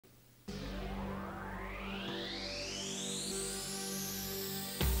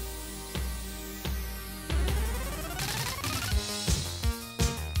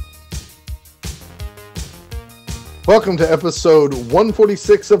Welcome to episode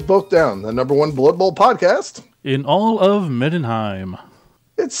 146 of Both Down, the number one Blood Bowl podcast. In all of Middenheim.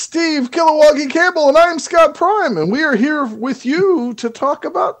 It's Steve Kilowoggy Campbell, and I'm Scott Prime, and we are here with you to talk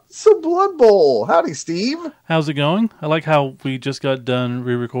about some Blood Bowl. Howdy, Steve. How's it going? I like how we just got done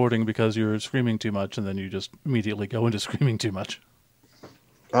re-recording because you were screaming too much, and then you just immediately go into screaming too much.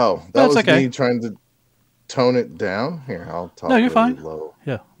 Oh, that was okay. Me trying to tone it down. Here, I'll talk No, you're fine. Low.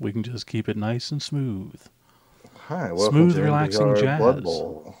 Yeah, we can just keep it nice and smooth. Hi, welcome smooth, to relaxing NPR jazz. Blood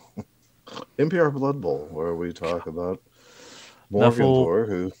Bowl. NPR Blood Bowl, where we talk about Morgenthau,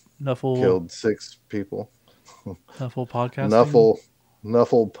 who killed 6 people. Nuffle podcasting?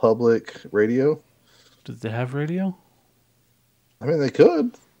 Nuffle Public Radio. Did they have radio? I mean, they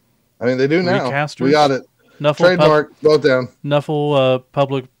could. I mean, they do now. Recasters? We got it. Nuffle Trademark, both down. Nuffle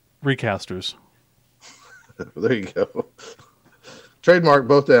Public Recasters. There you go. Trademark,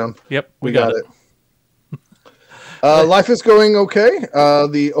 both down. Yep, we got it. Life is going okay.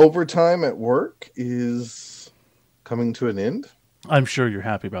 The overtime at work is coming to an end. I'm sure you're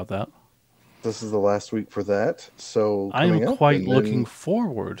happy about that. This is the last week for that. So I'm quite looking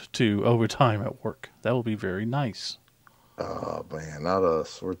forward to overtime at work. That will be very nice. Oh, man, not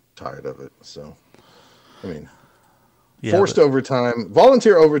us. We're tired of it. So, I mean, forced overtime,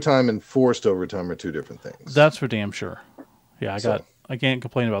 volunteer overtime and forced overtime are two different things. That's for damn sure. Yeah, I can't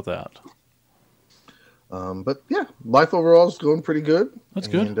complain about that. But yeah, life overall is going pretty good. That's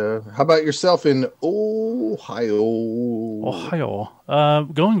good. And how about yourself in Ohio?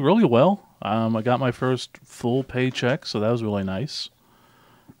 Going really well. I got my first full paycheck, so that was really nice.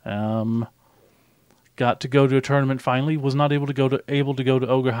 Got to go to a tournament finally. Was not able to go to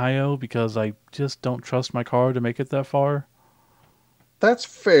Ohio because I just don't trust my car to make it that far. That's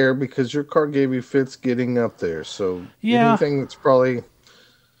fair because your car gave you fits getting up there. So yeah, anything that's probably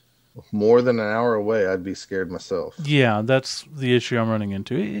more than an hour away, I'd be scared myself. Yeah, that's the issue I'm running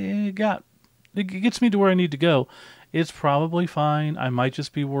into. It gets me to where I need to go. It's probably fine. I might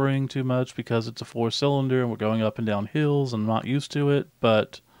just be worrying too much because it's a 4-cylinder and we're going up and down hills and I'm not used to it,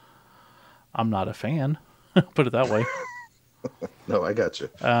 but I'm not a fan. Put it that way. No, I got you.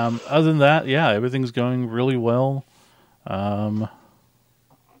 Other than that, yeah, everything's going really well. Got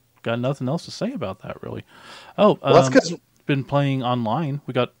nothing else to say about that, really. Oh, that's because been playing online.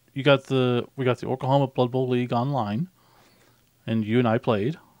 We got the Oklahoma Blood Bowl League online, and you and I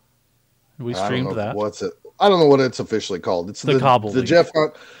played. We streamed that. I don't know what it's officially called. It's the Cobble League.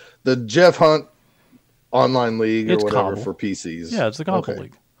 The Jeff Hunt online league or whatever Cobble. For PCs. Yeah, it's the Cobble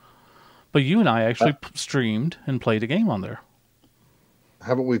League. But you and I actually streamed and played a game on there.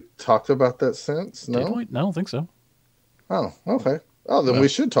 Haven't we talked about that since? No, Did we? No, I don't think so. Oh, okay. Oh, then we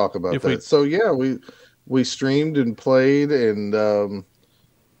should talk about that. So yeah, we streamed and played and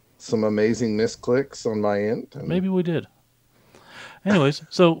some amazing misclicks on my end. Maybe we did. Anyways,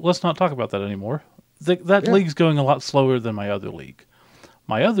 so let's not talk about that anymore. That league's going a lot slower than my other league.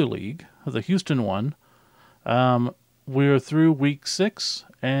 My other league, the Houston one, we're through week 6,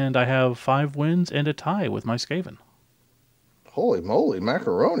 and I have 5 wins and a tie with my Skaven. Holy moly,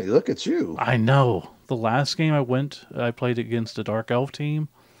 macaroni, look at you. I know. The last game I played against a Dark Elf team,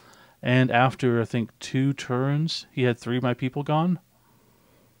 and after, I think, 2 turns, he had 3 of my people gone.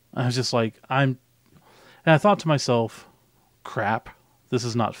 I was just like, and I thought to myself, crap, this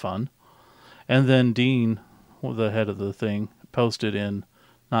is not fun. And then Dean, the head of the thing, posted in,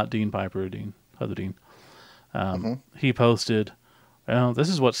 not Dean Piper, other Dean. He posted, well, this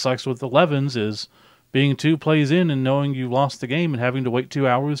is what sucks with 11s is being 2 plays in and knowing you lost the game and having to wait 2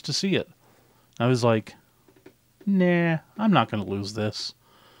 hours to see it. I was like, nah, I'm not going to lose this.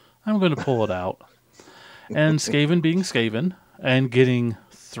 I'm going to pull it out. And Skaven being Skaven and getting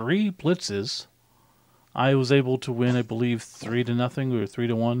 3 blitzes, I was able to win, I believe, 3-0 or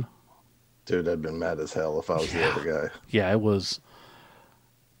 3-1. Dude, I'd been mad as hell if I was the other guy. Yeah, it was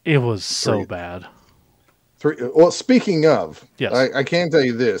so bad. 3. Well, speaking of, yes. I can tell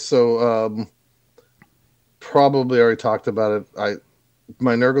you this. So, probably already talked about it.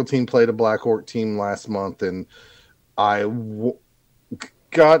 My Nurgle team played a Black Orc team last month, and it was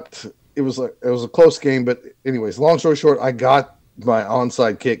a close game. But anyways, long story short, I got my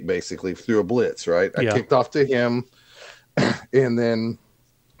onside kick basically through a blitz. Right, I kicked off to him, and then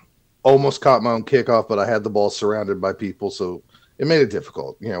almost caught my own kickoff, but I had the ball surrounded by people, so it made it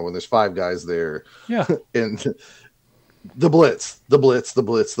difficult. You know, when there's 5 guys there. Yeah, and the blitz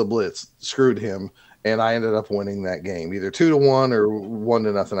screwed him. And I ended up winning that game, either 2-1 or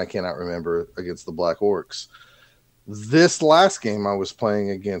 1-0. I cannot remember, against the Black Orcs. This last game I was playing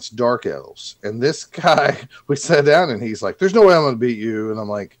against Dark Elves, and this guy, we sat down and he's like, "There's no way I'm going to beat you." And I'm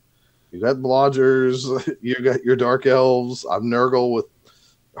like, You got Blodgers, you got your Dark Elves. I'm Nurgle with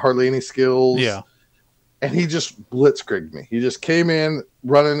hardly any skills. Yeah. And he just blitzkrieged me. He just came in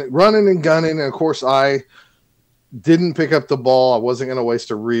running and gunning. And of course, I didn't pick up the ball. I wasn't going to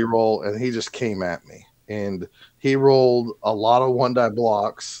waste a reroll. And he just came at me. And he rolled a lot of one die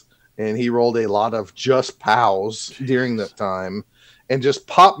blocks. And he rolled a lot of just POWs during that time. And just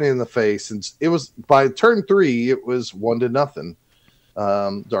popped me in the face. And it was by turn 3, it was 1-0.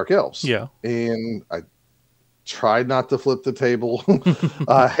 Dark Elves. Yeah. And I tried not to flip the table.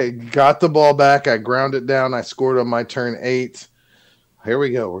 I got the ball back. I ground it down. I scored on my turn 8. Here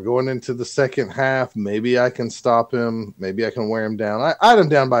we go. We're going into the second half. Maybe I can stop him. Maybe I can wear him down. I had him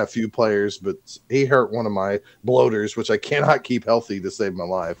down by a few players, but he hurt one of my bloaters, which I cannot keep healthy to save my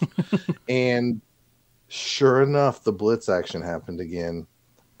life. And sure enough, the blitz action happened again.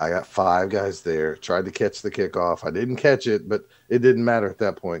 I got 5 guys there. Tried to catch the kickoff. I didn't catch it, but it didn't matter at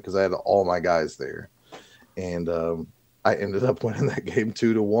that point because I had all my guys there. And I ended up winning that game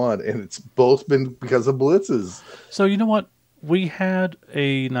 2-1. And it's both been because of blitzes. So you know what? We had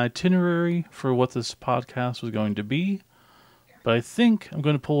an itinerary for what this podcast was going to be, but I think I'm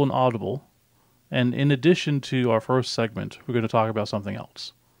going to pull an audible. And in addition to our first segment, we're going to talk about something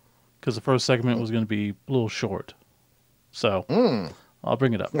else. Because the first segment was going to be a little short. So I'll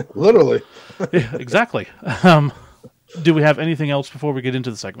bring it up. Literally. Yeah, exactly. Do we have anything else before we get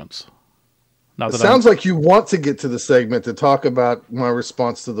into the segments? It sounds like you want to get to the segment to talk about my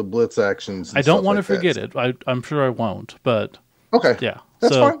response to the blitz actions. I don't want to forget it. I'm sure I won't, but okay, yeah,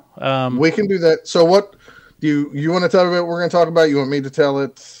 that's fine. We can do that. So, what do you want to tell me what we're going to talk about? You want me to tell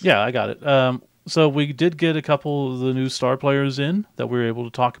it? Yeah, I got it. So we did get a couple of the new star players in that we were able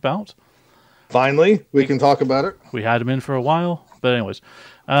to talk about. Finally, we can talk about it. We had them in for a while, but anyways,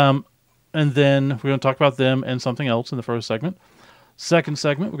 and then we're going to talk about them and something else in the first segment. Second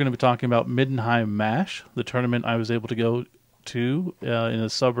segment, we're going to be talking about Middenheim Mash, the tournament I was able to go to in a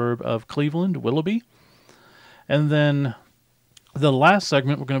suburb of Cleveland, Willoughby. And then the last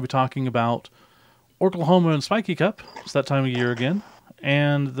segment, we're going to be talking about Oklahoma and Spiky Cup. It's that time of year again.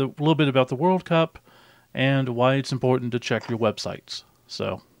 And a little bit about the World Cup and why it's important to check your websites.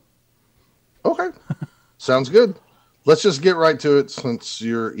 So, okay. Sounds good. Let's just get right to it since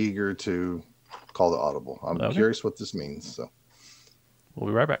you're eager to call the audible. I'm curious what this means, so. We'll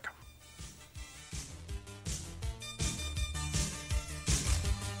be right back.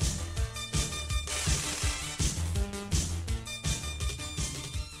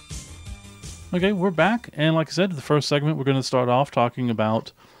 Okay, we're back. And like I said, the first segment, we're going to start off talking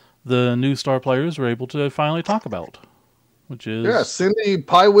about the new star players we're able to finally talk about, which is... Yeah, Cindy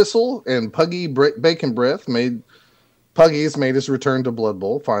Pie Whistle and Puggy Bacon Breath Puggy's made his return to Blood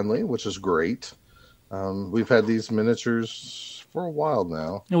Bowl finally, which is great. We've had these miniatures for a while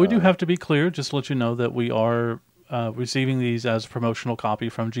now. And we do have to be clear, just to let you know that we are receiving these as a promotional copy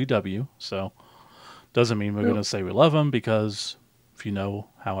from GW. So doesn't mean we're going to say we love them, because if you know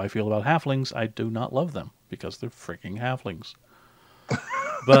how I feel about halflings, I do not love them because they're freaking halflings.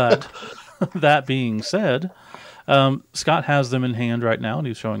 But that being said, Scott has them in hand right now, and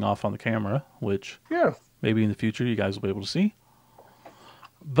he's showing off on the camera, which maybe in the future you guys will be able to see.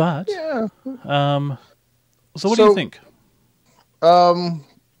 But so what do you think?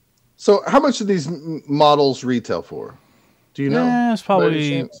 So how much do these models retail for? Do you know? Yeah, it's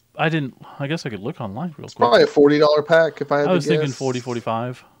probably... I guess I could look online real quick. Probably a $40 pack if I had to guess. I was thinking 40,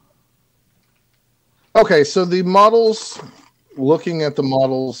 45. Okay, so the models, looking at the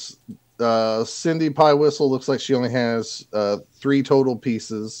models, Cindy Pie Whistle looks like she only has 3 total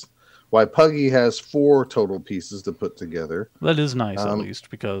pieces, while Puggy has 4 total pieces to put together. That is nice, at least,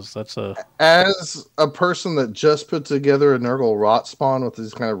 because that's a... As a person that just put together a Nurgle Rot Spawn with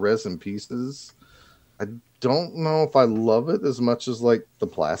these kind of resin pieces, I don't know if I love it as much as, like, the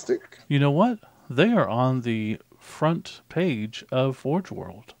plastic. You know what? They are on the front page of Forge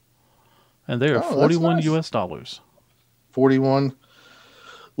World. And they are $41 US. 41.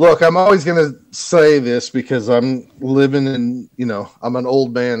 Look, I'm always going to say this because I'm living in, I'm an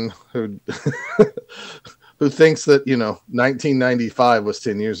old man who who thinks that, 1995 was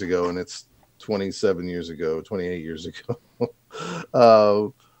 10 years ago and it's 27 years ago, 28 years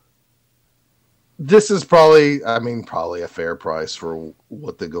ago. This is probably a fair price for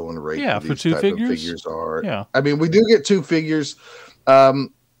what the going rate for these 2 figures are. Yeah. I mean, we do get 2 figures.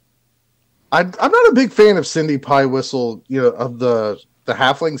 I'm not a big fan of Cindy Pie Whistle, of the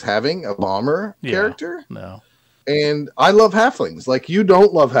halflings having a bomber character. No. And I love halflings. Like, you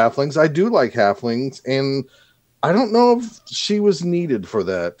don't love halflings. I do like halflings. And I don't know if she was needed for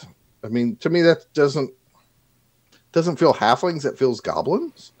that. I mean, to me, that doesn't feel halflings. That feels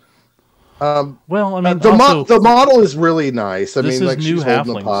goblins. Well, I mean, The also the model is really nice. I this mean, is like new she's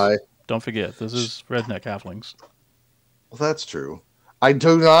holding the halflings. pie. Don't forget, this is redneck halflings. Well, that's true. I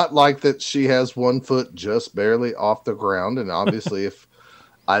do not like that she has 1 foot just barely off the ground, and obviously, if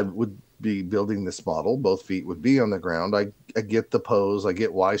I would be building this model, both feet would be on the ground. I get the pose. I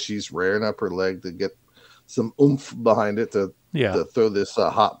get why she's rearing up her leg to get some oomph behind it Yeah, to throw this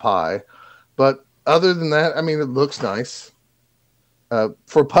hot pie. But other than that, I mean, it looks nice.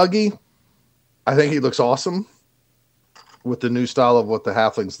 For Puggy, I think he looks awesome with the new style of what the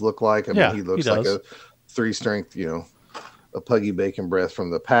halflings look like. I yeah, mean, he he looks like does. a 3 strength, a Puggy bacon breath from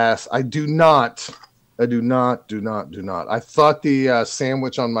the past. I do not. I thought the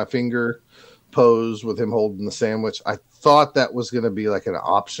sandwich on my finger pose with him holding the sandwich, I thought that was going to be like an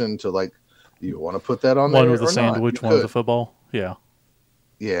option to like, you want to put that on One there with a or not? You sandwich, one with a could. football. Yeah,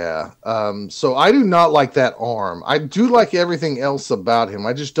 Yeah. So I do not like that arm. I do like everything else about him.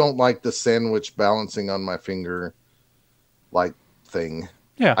 I just don't like the sandwich balancing on my finger like thing.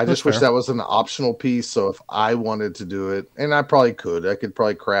 yeah, I that's just wish fair. that was an optional piece. So if I wanted to do it, and I probably could, I could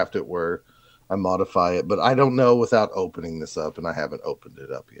probably craft it where I modify it, but I don't know without opening this up, and I haven't opened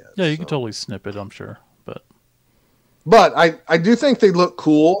it up yet. Yeah, you could So, totally snip it, I'm sure. But but I do think they look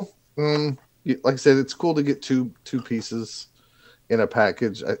cool. Like I said, it's cool to get two pieces in a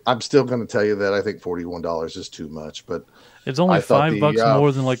package. I'm still going to tell you that I think $41 is too much, but it's only I thought $5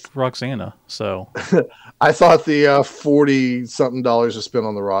 more than like Roxana. So I thought the 40 something dollars to spend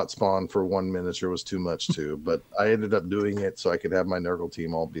on the rot spawn for one miniature was too much too, but I ended up doing it so I could have my Nurgle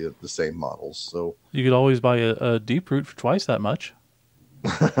team all be the same models. So you could always buy a deep root for twice that much.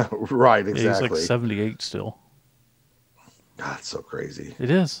 right, Yeah, he's like exactly. 78 still. God, it's so crazy.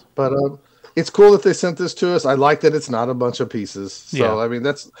 It is. But it's cool that they sent this to us. I like that it's not a bunch of pieces. So Yeah. I mean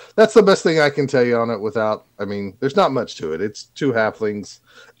that's the best thing I can tell you on it without I mean, there's not much to it. It's two halflings.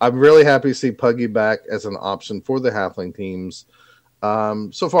 I'm really happy to see Puggy back as an option for the halfling teams.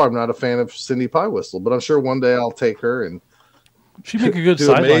 So far I'm not a fan of Cindy Pie Whistle, but I'm sure one day I'll take her and She'd make a good do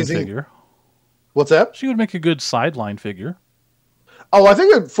sideline amazing. figure. What's that? She would make a good sideline figure. Oh, I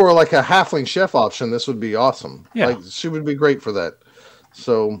think for like a halfling chef option, this would be awesome. Yeah. Like she would be great for that.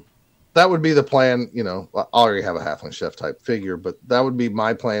 So that would be the plan. I already have a halfling chef type figure, but that would be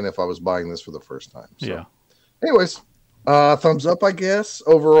my plan if I was buying this for the first time. So, Yeah. anyways, thumbs up, I guess.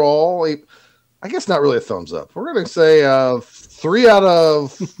 Overall, I guess not really a thumbs up. We're gonna say 3 out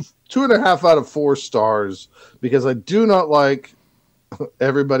of 2.5 out of 4 stars because I do not like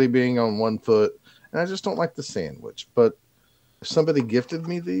everybody being on 1 foot, and I just don't like the sandwich. But if somebody gifted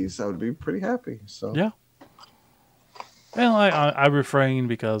me these, I would be pretty happy. So Yeah. And I refrain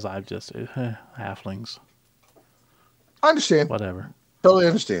because I've just halflings, I understand. whatever. Totally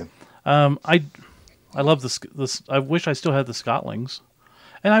understand. I love this. I wish I still had the Scotlings,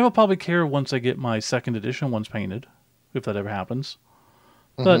 and I will probably care once I get my second edition ones painted, if that ever happens.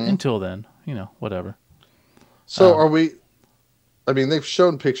 But until then, whatever. So are we? I mean, they've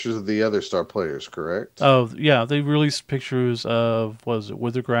shown pictures of the other star players, correct? Oh yeah, they released pictures of was it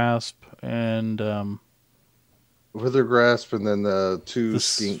Withergrasp and Withergrasp and then the two the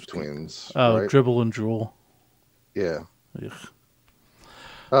skink twins, oh right? Dribble and Drool. Yeah. Ugh.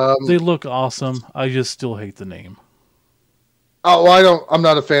 Um, They look awesome. I just still hate the name. I'm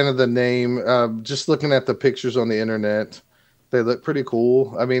not a fan of the name. Just looking at the pictures on the internet, they look pretty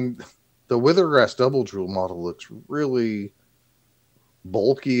cool. I mean, the Withergrass Double Drool model looks really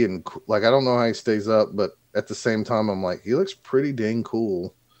bulky and like I don't know how he stays up, but at the same time, I'm like he looks pretty dang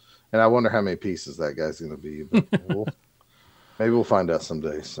cool. And I wonder how many pieces that guy's going to be. But maybe we'll find out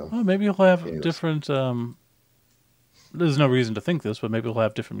someday. So Well, maybe he'll have anyways. different. There's no reason to think this, but maybe he'll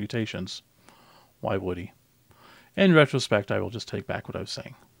have different mutations. Why would he? In retrospect, I will just take back what I was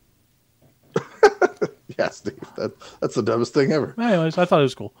saying. Yeah, Steve, that's the dumbest thing ever. Anyways, I thought it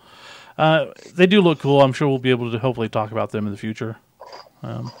was cool. They do look cool. I'm sure we'll be able to hopefully talk about them in the future.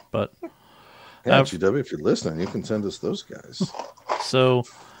 But Yeah, GW, if you're listening, you can send us those guys. so,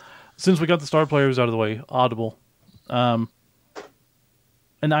 since we got the star players out of the way, Audible.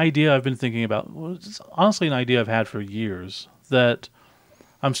 An idea I've been thinking about, well, it's honestly an idea I've had for years, that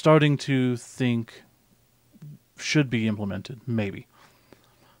I'm starting to think should be implemented, maybe.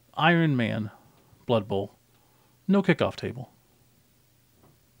 Iron Man, Blood Bowl, no kickoff table.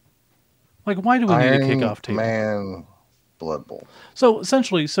 Like, why do we need a kickoff table? Man, Blood Bowl. So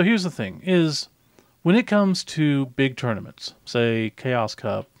essentially, here's the thing: is when it comes to big tournaments, say Chaos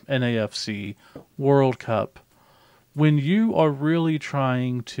Cup, NAFC, World Cup, when you are really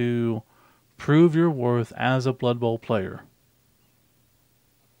trying to prove your worth as a Blood Bowl player,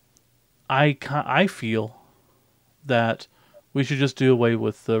 I feel that we should just do away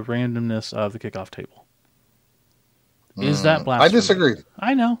with the randomness of the kickoff table. Is that blasphemy? I disagree.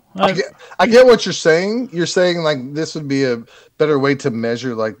 I know. I get what you're saying. You're saying like this would be a better way to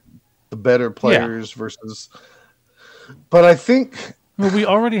measure like the better players versus. But I think we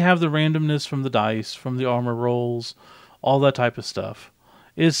already have the randomness from the dice, from the armor rolls, all that type of stuff.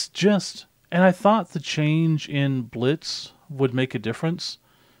 It's just, and I thought the change in Blitz would make a difference.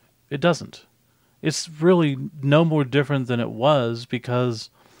 It doesn't. It's really no more different than it was because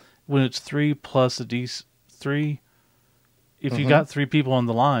when it's 3 plus a D3, if you got 3 people on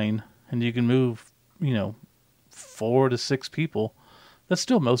the line and you can move, 4 to 6 people, that's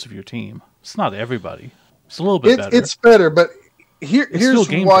still most of your team. It's not everybody. It's a little bit better. It's better, but here's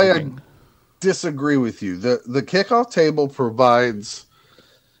why I disagree with you. The kickoff table provides,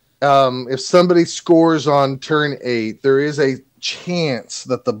 if somebody scores on turn 8, there is a chance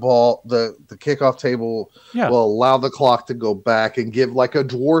that the kickoff table will allow the clock to go back and give like a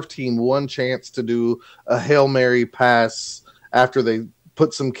dwarf team one chance to do a Hail Mary pass after they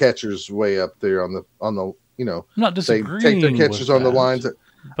put some catchers way up there on the I'm not disagreeing. They take their catchers on the lines.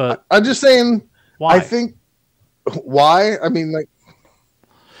 But I'm just saying, why? I think why? I mean, like,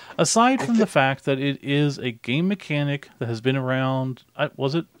 aside from the fact that it is a game mechanic that has been around,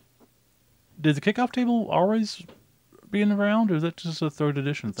 did the kickoff table always being around, or is that just a 3rd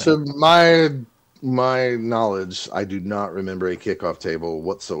edition thing? To my knowledge, I do not remember a kickoff table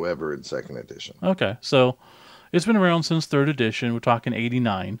whatsoever in 2nd edition. Okay, so it's been around since 3rd edition. We're talking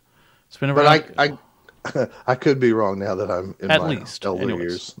 89. It's been around. But I could be wrong now that I'm in at my least elder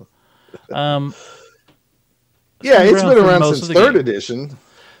years. It's been around since 3rd edition.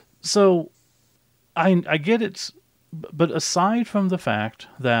 So I get it, but aside from the fact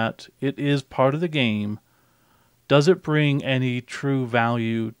that it is part of the game, does it bring any true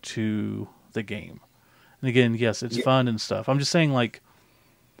value to the game? And again, yes, it's fun and stuff. I'm just saying, like,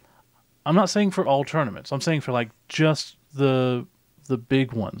 I'm not saying for all tournaments. I'm saying for like just the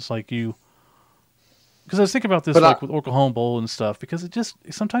big ones, like you. Because I was thinking about this with Oracle Home Bowl and stuff, because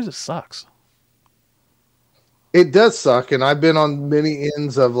sometimes it sucks. It does suck, and I've been on many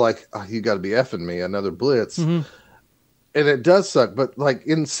ends of like, oh, you got to be effing me, another blitz. Mm-hmm. And it does suck, but like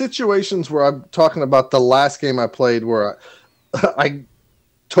in situations where I'm talking about the last game I played where I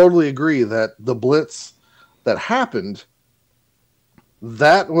totally agree that the blitz that happened,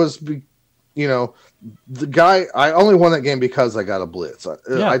 that was, the guy, I only won that game because I got a blitz.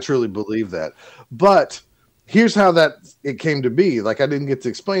 I truly believe that. But here's how it came to be. Like, I didn't get to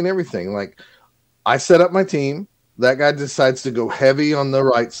explain everything. Like, I set up my team. That guy decides to go heavy on the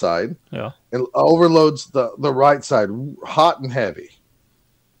right side and overloads the right side hot and heavy.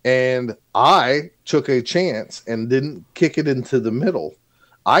 And I took a chance and didn't kick it into the middle.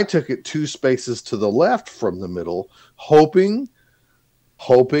 I took it 2 spaces to the left from the middle, hoping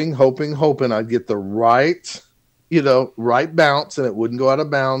I'd get the right bounce and it wouldn't go out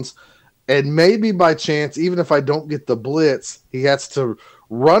of bounds. And maybe by chance, even if I don't get the blitz, he has to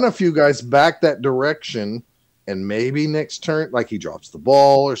run a few guys back that direction, and maybe next turn, like he drops the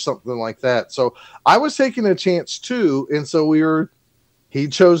ball or something like that. So I was taking a chance too, and so he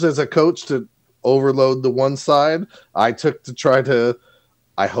chose as a coach to overload the one side. I took to try to,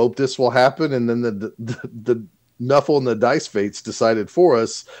 I hope this will happen, and then the Nuffle and the Dice Fates decided for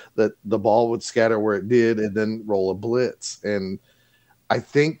us that the ball would scatter where it did and then roll a blitz. And I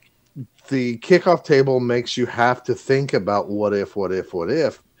think the kickoff table makes you have to think about what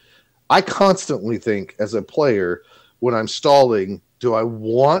if. I constantly think as a player when I'm stalling, do I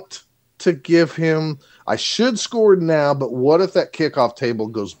want to give him, I should score now, but what if that kickoff table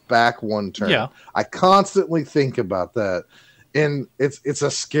goes back one turn? Yeah. I constantly think about that. And it's a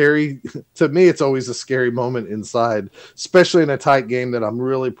scary, to me, it's always a scary moment inside, especially in a tight game that I'm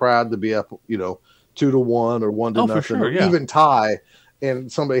really proud to be up, 2-1 or 1-0, sure, or even tie, and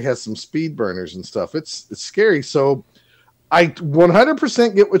somebody has some speed burners and stuff. It's scary. So I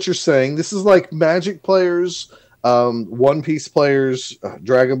 100% get what you're saying. This is like Magic players, One Piece players,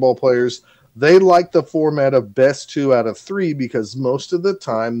 Dragon Ball players. They like the format of best 2 out of 3 because most of the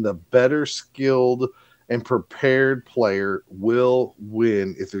time the better skilled and prepared player will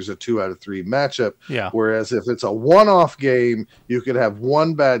win if there's a 2 out of 3 matchup. Yeah. Whereas if it's a one-off game, you could have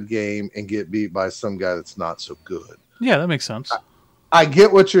one bad game and get beat by some guy that's not so good. Yeah, that makes sense. I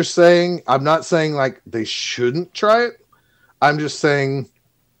get what you're saying. I'm not saying like they shouldn't try it. I'm just saying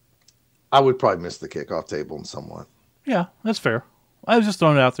I would probably miss the kickoff table in somewhat. Yeah, that's fair. I was just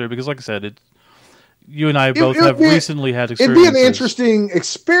throwing it out there because, like I said, you and I both have recently had experiences. It'd be an interesting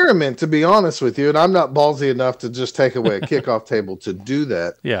experiment, to be honest with you, and I'm not ballsy enough to just take away a kickoff table to do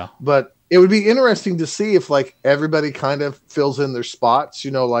that. Yeah. But it would be interesting to see if like everybody kind of fills in their spots.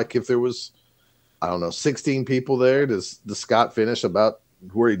 You know, like if there was, I don't know, 16 people there, does Scott finish about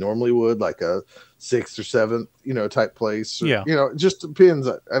where he normally would, like a 6th or 7th, you know, type place? Or, Yeah. you know, it just depends.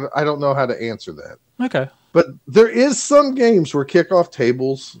 I don't know how to answer that. Okay. But there is some games where kickoff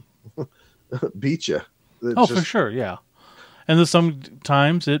tables beat you. Oh, for sure, yeah. And then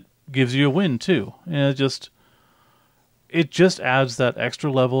sometimes it gives you a win too, and it just adds that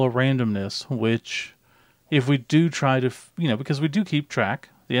extra level of randomness. Which, if we do try to, because we do keep track,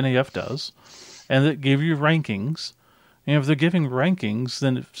 the NAF does, and that give you rankings. And if they're giving rankings,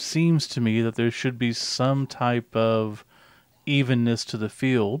 then it seems to me that there should be some type of evenness to the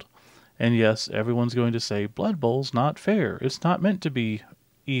field. And yes, everyone's going to say Blood Bowl's not fair. It's not meant to be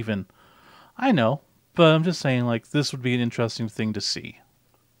even. I know, but I'm just saying, like, this would be an interesting thing to see.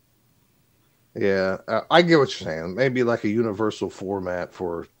 Yeah, I get what you're saying. Maybe like a universal format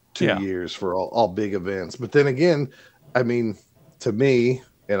for 2 years for all big events. But then again, I mean, to me,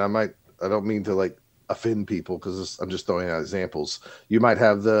 and I don't mean to like offend people because I'm just throwing out examples. You might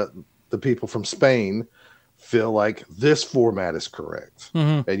have the people from Spain feel like this format is correct.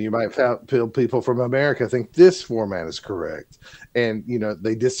 Mm-hmm. And you might feel people from America think this format is correct. And,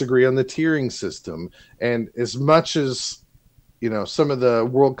 they disagree on the tiering system. And as much as, some of the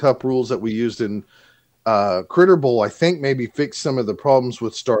World Cup rules that we used in Critter Bowl, I think maybe fixed some of the problems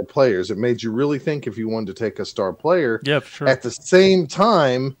with star players. It made you really think if you wanted to take a star player. Yeah, sure. At the same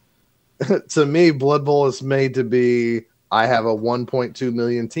time, to me, Blood Bowl is made to be, I have a 1.2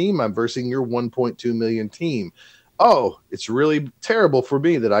 million team. I'm versing your 1.2 million team. Oh, it's really terrible for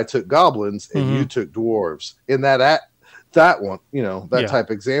me that I took goblins and you took dwarves in that one, type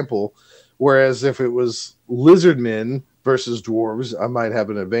example. Whereas if it was lizardmen versus dwarves, I might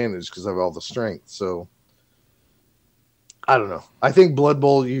have an advantage because I have all the strength. So I don't know. I think Blood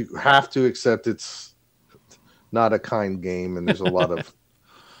Bowl, you have to accept it's not a kind game, and there's a lot of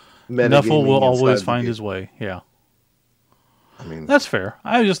Nuffle will always find his way. Yeah. I mean, that's fair.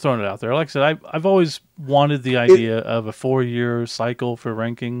 I was just throwing it out there. Like I said, I've always wanted the idea of a 4-year cycle for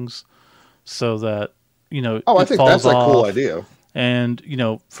rankings, so that I think that's a cool idea. And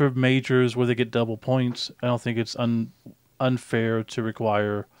for majors where they get double points, I don't think it's unfair to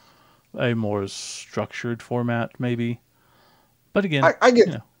require a more structured format, maybe. But again, I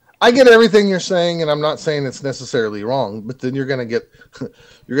get everything you're saying, and I'm not saying it's necessarily wrong. But then you're gonna get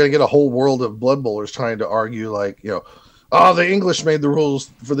a whole world of Blood Bowlers trying to argue like oh, the English made the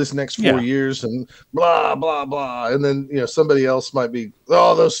rules for this next 4 years and blah, blah, blah. And then, somebody else might be,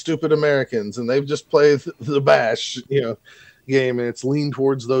 oh, those stupid Americans. And they've just played the bash, game. And it's leaned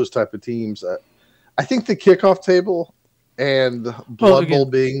towards those type of teams. I think the kickoff table and Blood Bowl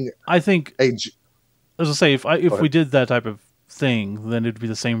being... I think, as I say, if we did that type of thing, then it'd be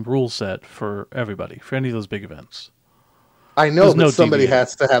the same rule set for everybody, for any of those big events. I know, but somebody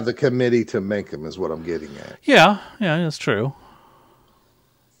has to have the committee to make them, is what I'm getting at. Yeah, that's true.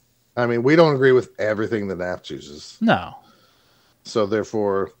 I mean, we don't agree with everything the NAF chooses. No. So,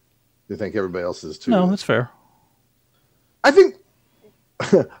 therefore, you think everybody else is too. No, that's fair. I think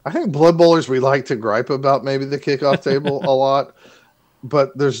Blood Bowlers, we like to gripe about maybe the kickoff table a lot.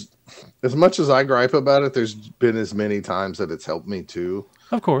 But there's, as much as I gripe about it, there's been as many times that it's helped me too.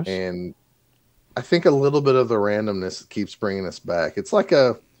 Of course. And I think a little bit of the randomness keeps bringing us back. It's like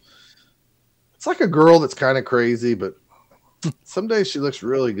a girl that's kind of crazy, but some days she looks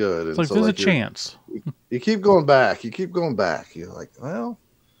really good. It's like there's a chance. You keep going back. You're like, well,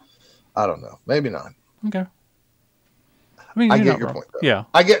 I don't know. Maybe not. Okay. I mean, I get your point, though. Yeah.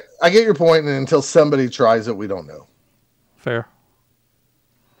 I get your point, and until somebody tries it, we don't know. Fair.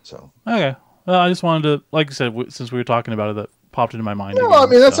 So. Okay. Well, I just wanted to, like I said, since we were talking about it, that popped into my mind. No, I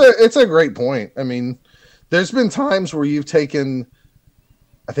mean, it's a great point. I mean, there's been times where you've taken,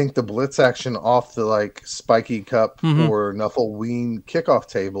 I think, the blitz action off the like Spiky Cup or Nuffle Ween kickoff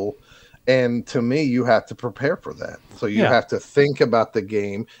table, and to me, you have to prepare for that. So you have to think about the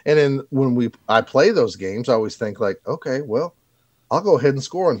game, and then when I play those games, I always think like, okay, well, I'll go ahead and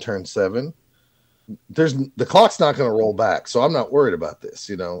score on turn 7. The clock's not going to roll back, so I'm not worried about this.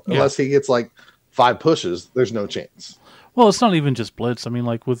 Unless he gets like 5 pushes, there's no chance. Well, it's not even just blitz. I mean,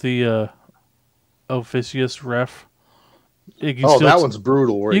 like with the Officious ref. That one's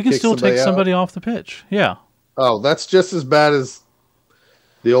brutal. Where you can still take somebody off the pitch. Yeah. Oh, that's just as bad as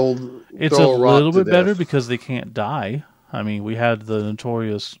the old. It's a little bit better because they can't die. I mean, we had the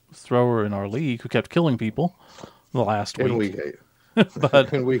notorious thrower in our league who kept killing people the last week. In week 8.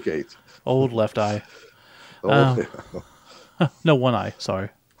 But in week 8. Old left eye. No, one eye. Sorry.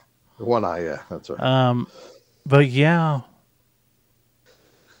 One eye. Yeah, that's right. But yeah,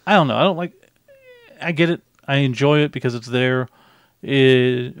 I don't know. I don't like. I get it. I enjoy it because it's there.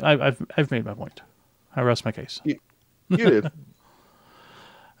 I've made my point. I rest my case. You did.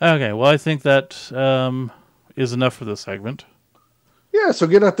 Okay. Well, I think that is enough for this segment. Yeah, so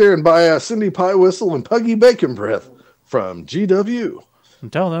get out there and buy a Cindy Pie Whistle and Puggy Bacon Breath from GW.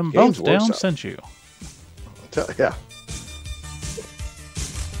 And tell them Games Bones Down Workshop. sent you. Yeah.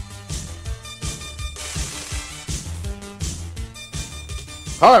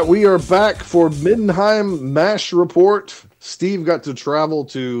 All right, we are back for Middenheim MASH report. Steve got to travel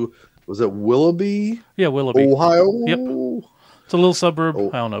to, was it Willoughby, Yeah, Willoughby. Ohio? Yep. It's a little suburb. Oh.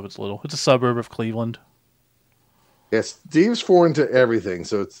 I don't know if it's little. It's a suburb of Cleveland. Yeah, Steve's foreign to everything,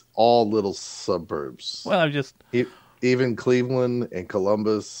 so it's all little suburbs. Well, I just Even Cleveland and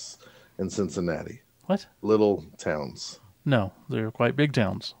Columbus and Cincinnati. what? Little towns. No, they're quite big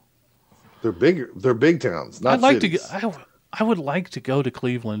towns. They're bigger. They're big towns, not I'd like cities. to. I would like to go to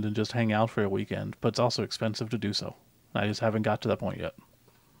Cleveland and just hang out for a weekend, but it's also expensive to do so. I just haven't got to that point yet.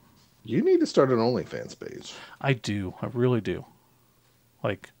 You need to start an OnlyFans page. I do. I really do.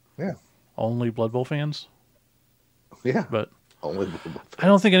 Like, Yeah. only Blood Bowl fans? Yeah. But Only. I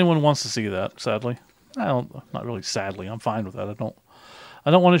don't think anyone wants to see that, sadly. Not really sadly. I'm fine with that.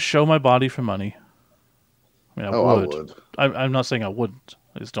 I don't want to show my body for money. I mean, I I would. would. I'm not saying I wouldn't.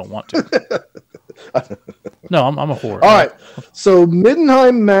 I just don't want to. No, I'm a whore. All right. So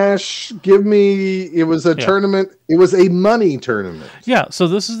Middenheim MASH, give me. It was a tournament. It was a money tournament. Yeah, so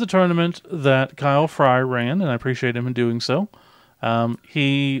this is the tournament that Kyle Fry ran, and I appreciate him in doing so.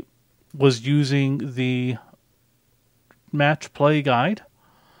 He was using the match play guide.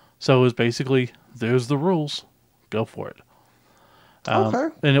 So it was basically, there's the rules. Go for it.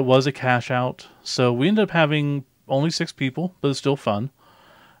 Okay. And it was a cash out. So we ended up having only 6 people, but it's still fun.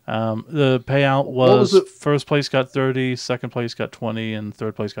 The payout was first place got 30, second place got 20, and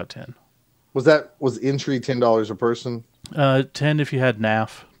third place got 10. Was entry $10 a person? 10 if you had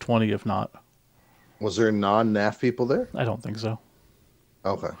NAF, 20 if not. Was there non-NAF people there? I don't think so.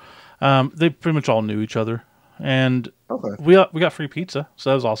 Okay. They pretty much all knew each other, and Okay. we got free pizza, so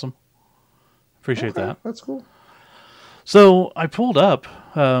that was awesome. Appreciate that. That's cool. So I pulled up.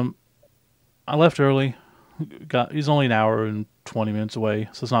 I left early. He's only an hour and 20 minutes away,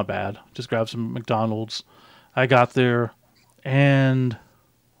 so it's not bad. Just grabbed some McDonald's. I got there, and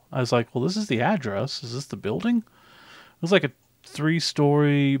I was like, well, this is the address. Is this the building? It was like a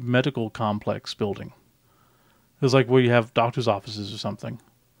 3-story medical complex building. It was like where you have doctor's offices or something.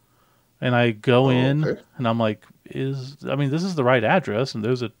 And I go in, and I'm like, this is the right address, and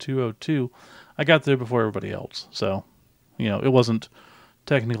there's a 202. I got there before everybody else, so, it wasn't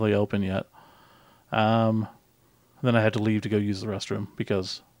technically open yet. Then I had to leave to go use the restroom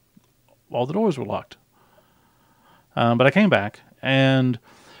because all the doors were locked. But I came back, and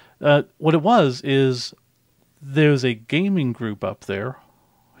what it was is there's a gaming group up there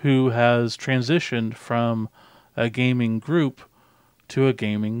who has transitioned from a gaming group to a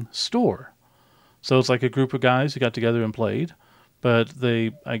gaming store. So it's like a group of guys who got together and played, but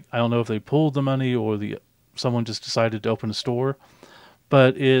I don't know if they pulled the money or someone just decided to open a store.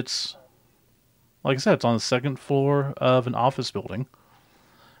 But it's, like I said, it's on the second floor of an office building.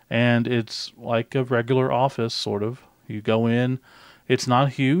 And it's like a regular office, sort of. You go in. It's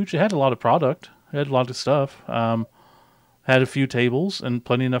not huge. It had a lot of product. It had a lot of stuff. Had a few tables and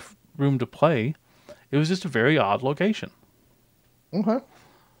plenty enough room to play. It was just a very odd location. Okay.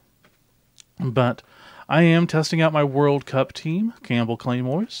 But I am testing out my World Cup team, Campbell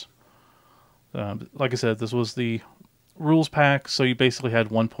Claymores. Like I said, this was the rules pack, so you basically had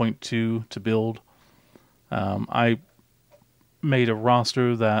 1.2 to build. I made a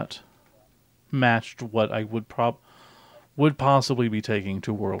roster that matched what I would possibly be taking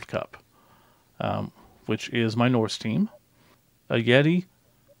to World Cup, which is my Norse team. A Yeti,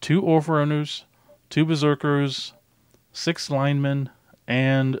 2 Overrunners, 2 Berserkers, 6 linemen,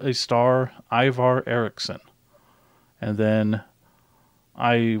 and a star, Ivar Eriksson. And then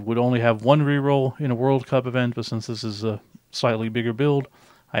I would only have 1 reroll in a World Cup event, but since this is a slightly bigger build,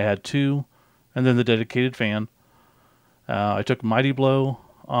 I had 2, and then the dedicated fan. I took Mighty Blow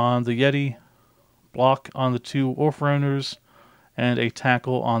on the Yeti, block on the 2 Overrunners, and a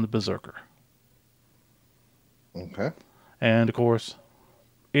tackle on the Berserker. Okay. And of course,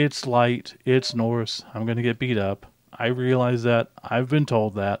 it's light, it's Norse, I'm going to get beat up. I realize that, I've been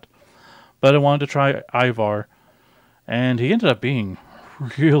told that. But I wanted to try Ivar, and he ended up being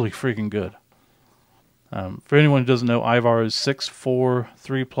really freaking good. For anyone who doesn't know, Ivar is 6'4",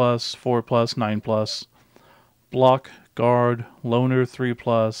 3+, 4+, 9+, block, guard, loner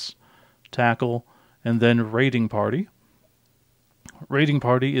 3+, tackle, and then raiding party. raiding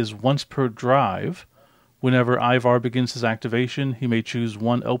party is once per drive. Whenever Ivar begins his activation, he may choose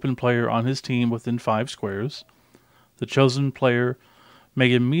one open player on his team within 5 squares. The chosen player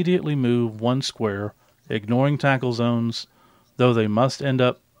may immediately move 1 square, ignoring tackle zones, though they must end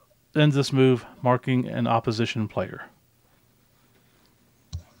this move marking an opposition player.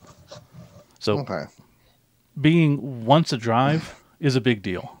 So, Okay. being once a drive is a big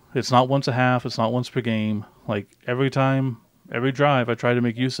deal. It's not once a half, it's not once per game. Like, every drive, I try to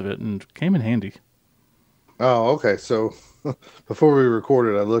make use of it, and it came in handy. Oh, okay. So before we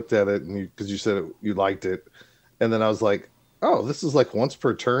recorded, I looked at it, and because you said you liked it, and then I was like, "Oh, this is like once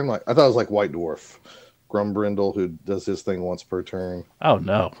per turn." Like I thought it was like White Dwarf, Grumbrindle, who does his thing once per turn. Oh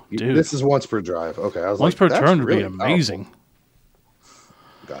no, dude! This is once per drive. Okay, I was once like, per turn would really be amazing. Powerful.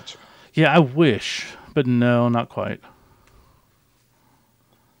 Gotcha. Yeah, I wish, but no, not quite.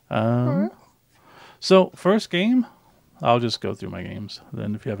 Right. So first game, I'll just go through my games.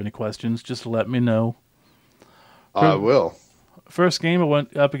 Then, if you have any questions, just let me know. I will. First game, I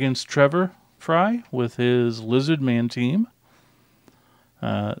went up against Trevor Fry with his Lizard Man team.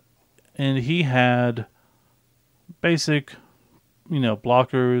 And he had basic,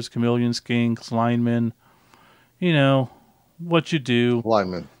 blockers, chameleon skinks, linemen, what you do.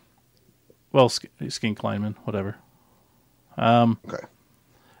 Lineman. Well, skink lineman, whatever. Okay.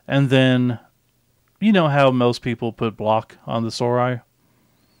 And then, you know how most people put block on the Sorai?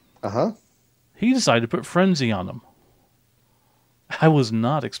 Uh-huh. He decided to put Frenzy on him. I was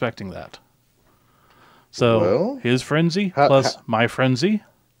not expecting that. So, his Frenzy plus my Frenzy.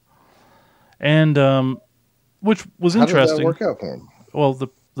 And, which was interesting. How did that work out for him? Well,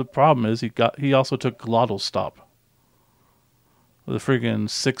 the problem is he also took Glottal Stop. The friggin'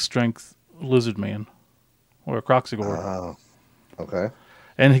 6 strength Lizard Man. Or a Croxigore. Oh. Okay.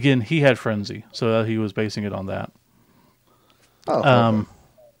 And again, he had Frenzy, so he was basing it on that. Oh, okay.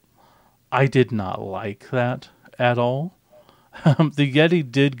 I did not like that at all. The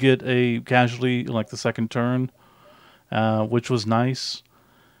Yeti did get a casualty in like the second turn, which was nice.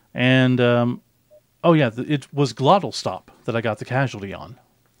 And, it was Glottal Stop that I got the casualty on.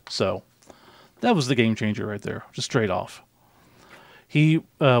 So, that was the game changer right there, just straight off. He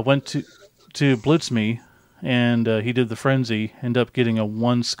went to blitz me, and he did the Frenzy, ended up getting a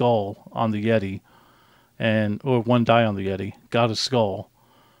 1 skull on the Yeti, or 1 die on the Yeti, got a skull,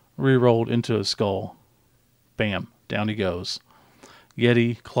 re-rolled into a skull, bam, down he goes.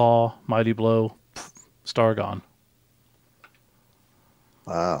 Yeti, Claw, Mighty Blow, star gone.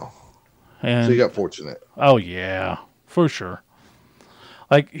 Wow. And, so you got fortunate. Oh, yeah, for sure.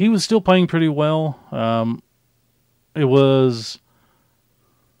 Like, he was still playing pretty well. It was,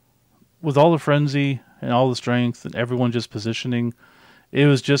 with all the Frenzy and all the strength and everyone just positioning, it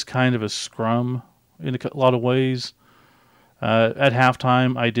was just kind of a scrum in a lot of ways. At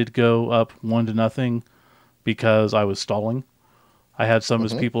halftime, I did go up 1-0 because I was stalling. I had some of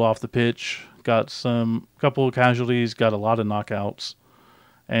his people off the pitch, got couple of casualties, got a lot of knockouts,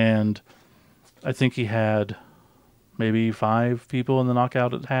 and I think he had maybe 5 people in the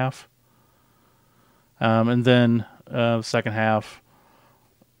knockout at half. And then second half,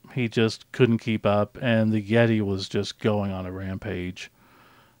 he just couldn't keep up, and the Yeti was just going on a rampage.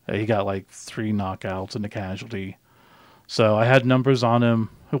 He got like 3 knockouts and a casualty. So I had numbers on him.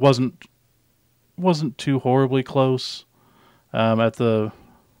 It wasn't too horribly close. On the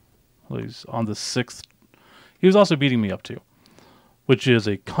 6th, he was also beating me up too, which is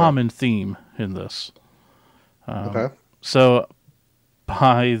a common theme in this. Okay. So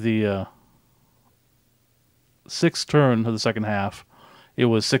by the 6th turn of the second half, it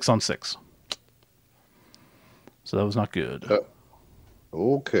was 6-on-6. So that was not good.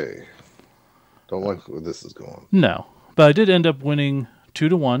 Okay. Don't like where this is going. No. But I did end up winning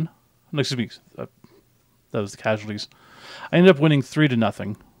 2-1. No, excuse me. That was the casualties. I ended up winning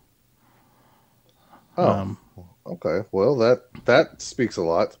 3-0. Oh. Okay. Well, that speaks a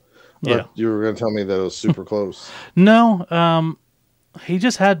lot. Yeah. You were going to tell me that it was super close. No. He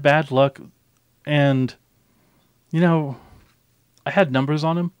just had bad luck. And, I had numbers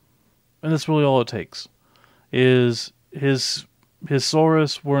on him, and that's really all it takes. Is his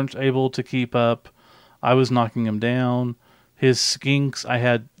Saurus weren't able to keep up. I was knocking him down. His skinks, I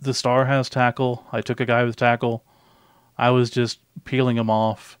had the star has tackle. I took a guy with tackle. I was just peeling him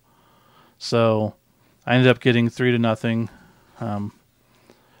off. So I ended up getting 3-0.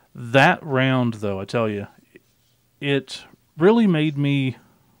 That round, though, I tell you, it really made me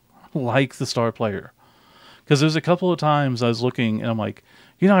like the star player. Because there's a couple of times I was looking and I'm like,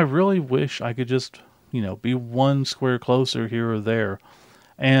 I really wish I could just, be 1 square closer here or there.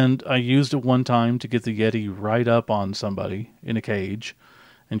 And I used it one time to get the Yeti right up on somebody in a cage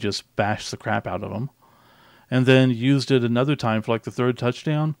and just bash the crap out of them. And then used it another time for like the third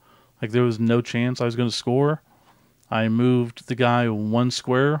touchdown. Like there was no chance I was going to score. I moved the guy one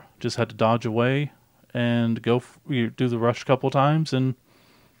square, just had to dodge away and do the rush a couple times and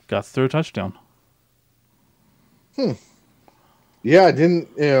got the third touchdown. Yeah, I didn't,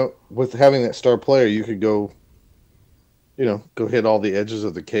 with having that star player, you could go hit all the edges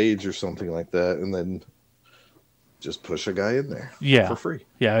of the cage or something like that, and then just push a guy in there for free.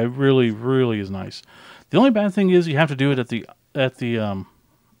 Yeah, it really, really is nice. The only bad thing is you have to do it at the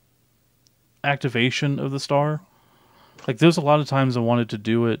activation of the star. Like, there's a lot of times I wanted to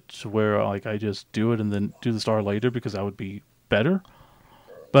do it where like I just do it and then do the star later because that would be better.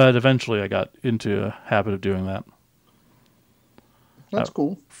 But eventually I got into a habit of doing that. That's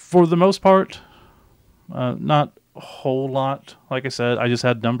cool. For the most part, not a whole lot. Like I said, I just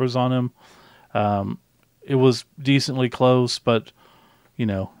had numbers on him. It was decently close, but,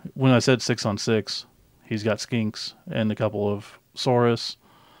 when I said 6-on-6, he's got Skinks and a couple of Saurus.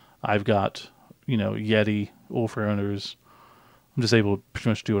 I've got, Yeti, Ulfrunners. I'm just able to pretty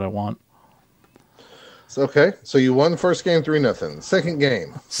much do what I want. Okay, so you won the first game 3-0. Second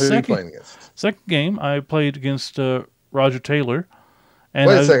game, who are you playing against? Second game, I played against Roger Taylor. And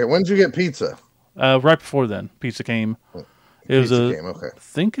Wait a second, when did you get pizza? Right before then, pizza came. It was okay. I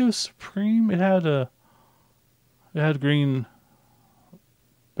think it was Supreme. It had green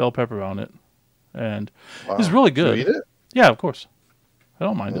bell pepper on it, and it was really good. Did you eat it? Yeah, of course. I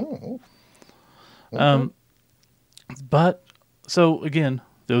don't mind it. Okay. But so again,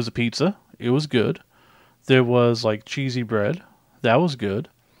 there was a pizza. It was good. There was like cheesy bread. That was good.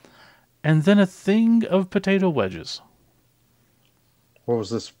 And then a thing of potato wedges. Where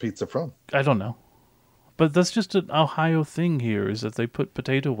was this pizza from? I don't know. But that's just an Ohio thing here, is that they put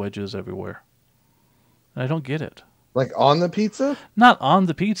potato wedges everywhere. And I don't get it. Like on the pizza? Not on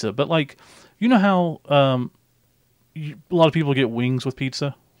the pizza, but like, you know how a lot of people get wings with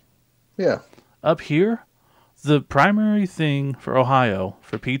pizza? Yeah. Up here, the primary thing for Ohio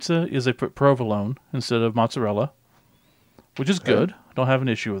for pizza is they put provolone instead of mozzarella, which is good. I don't have an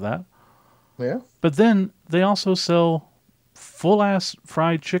issue with that. Yeah. But then they also sell full-ass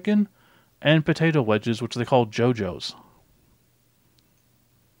fried chicken and potato wedges, which they call JoJo's.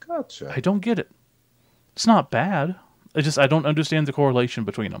 Gotcha. I don't get it. It's not bad. I don't understand the correlation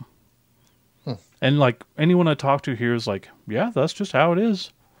between them. And like anyone I talk to here is like, yeah, that's just how it is.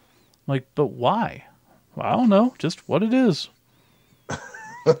 I'm like, but why? Well, I don't know. Just what it is.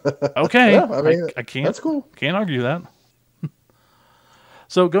 Okay. Yeah, I mean, I can't. That's cool. Can't argue that.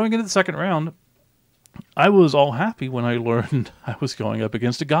 So going into the second round, I was all happy when I learned I was going up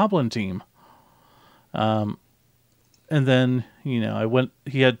against a goblin team. And then,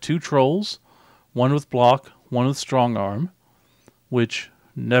 he had 2 trolls, one with block, one with strong arm, which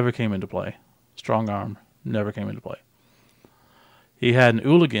never came into play. Strong arm never came into play. He had an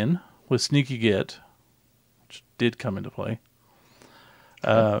Ooligan with sneaky git, which did come into play.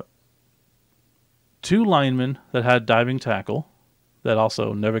 2 linemen that had diving tackle, that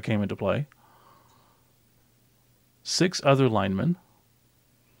also never came into play. 6 other linemen,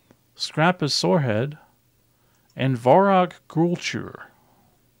 Scrap as Sorehead, and Varog Grulchur.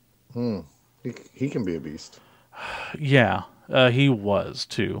 He can be a beast. Yeah, he was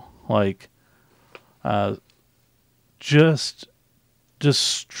too. Like, just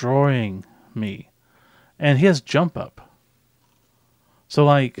destroying me. And he has jump up. So,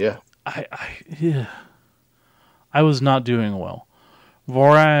 like, yeah. I was not doing well.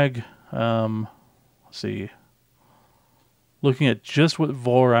 Vorag, let's see. Looking at just what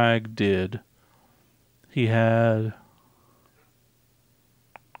Vorag did, he had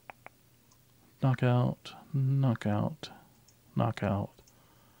knockout,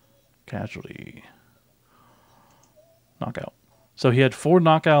 casualty, knockout. So he had 4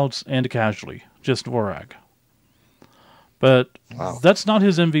 knockouts and a casualty, just Vorag. But that's not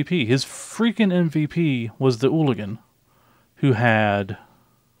his MVP. His freaking MVP was the Ooligan, who had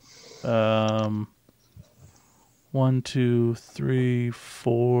 1, 2, 3,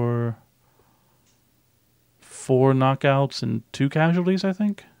 4 knockouts and 2 casualties, I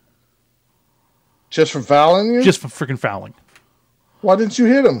think. Just from fouling you? Just from freaking fouling. Why didn't you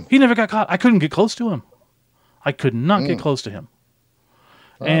hit him? He never got caught. I couldn't get close to him. I could not get close to him.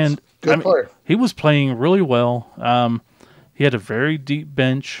 And good player. He was playing really well. He had a very deep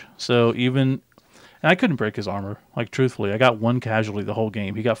bench, so and I couldn't break his armor. Like, truthfully, I got 1 casualty the whole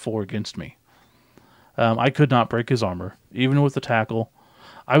game. He got 4 against me. I could not break his armor, even with the tackle.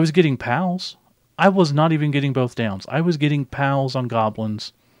 I was getting pals. I was not even getting both downs. I was getting pals on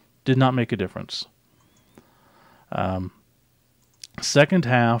goblins. Did not make a difference. Second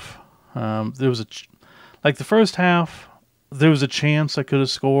half, there was like the first half, there was a chance I could have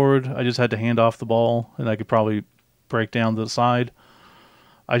scored. I just had to hand off the ball, and I could probably break down the side.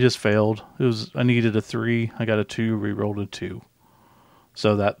 I just failed. I needed a 3. I got a 2, re-rolled a 2.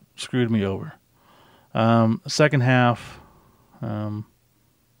 So that screwed me over. Second half, the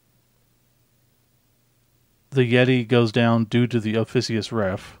Yeti goes down due to the officious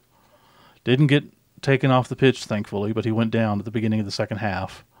ref. Didn't get taken off the pitch, thankfully, but he went down at the beginning of the second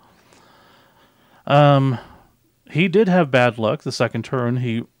half. He did have bad luck the second turn.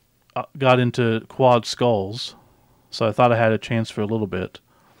 He got into quad skulls, so I thought I had a chance for a little bit.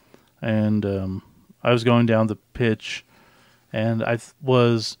 And I was going down the pitch, and I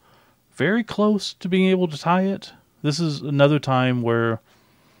was very close to being able to tie it. This is another time where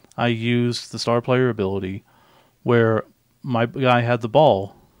I used the star player ability, where my guy had the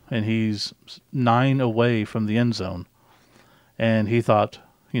ball, and he's 9 away from the end zone. And he thought,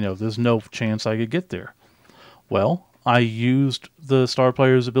 there's no chance I could get there. Well, I used the star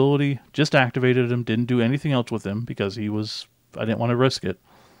player's ability, just activated him, didn't do anything else with him because I didn't want to risk it.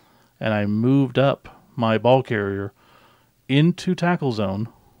 And I moved up my ball carrier into tackle zone,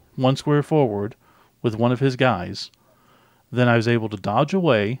 1 square forward, with one of his guys. Then I was able to dodge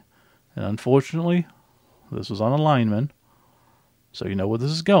away, and unfortunately, this was on a lineman, so you know where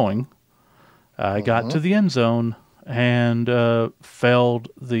this is going. I got to the end zone and failed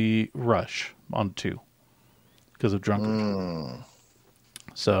the rush on 2 because of drunkard.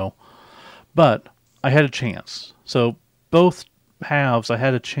 So, but I had a chance. So both halves, I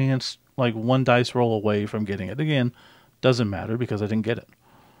had a chance, like 1 dice roll away from getting it. Again, doesn't matter because I didn't get it.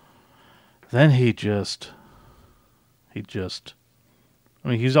 Then he's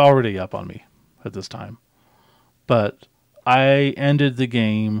already up on me at this time. But I ended the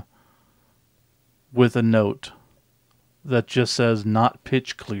game with a note that just says not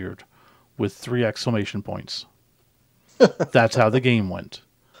pitch cleared with 3 exclamation points. That's how the game went.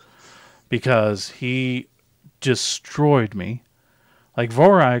 Because he destroyed me. Like,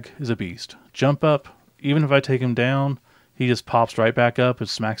 Vorag is a beast. Jump up, even if I take him down, he just pops right back up and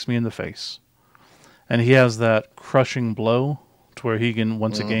smacks me in the face. And he has that crushing blow to where he can,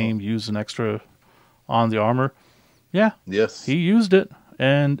 once a game, use an extra on the armor. Yeah. Yes. He used it,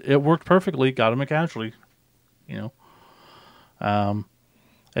 and it worked perfectly. Got him a casualty, And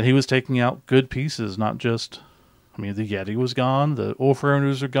he was taking out good pieces, not just... the Yeti was gone, the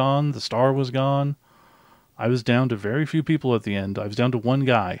Orfrowners are gone, the Star was gone. I was down to very few people at the end. I was down to 1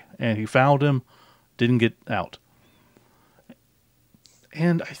 guy, and he fouled him, didn't get out.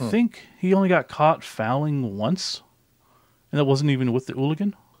 And I think he only got caught fouling once, and that wasn't even with the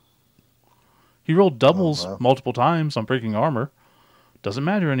Hooligan. He rolled doubles multiple times on breaking armor. Doesn't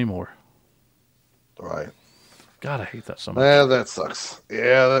matter anymore. Right. God, I hate that so much. Yeah, that sucks.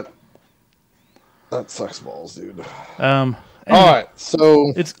 Yeah, that sucks balls, dude. All right,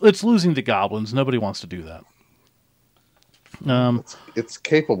 so it's losing to goblins. Nobody wants to do that. It's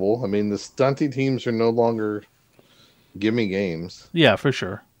capable. The stunty teams are no longer gimme games. Yeah, for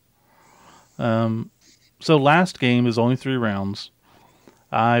sure. So last game is only 3 rounds.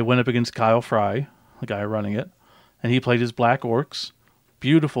 I went up against Kyle Fry, the guy running it, and he played his Black Orcs.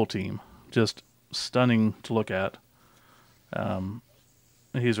 Beautiful team, just stunning to look at.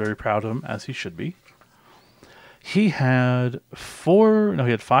 He's very proud of him, as he should be. He had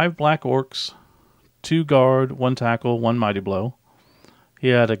 5 Black Orcs, 2 guard, 1 tackle, 1 mighty blow. He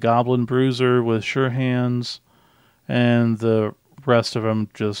had a Goblin Bruiser with sure hands, and the rest of them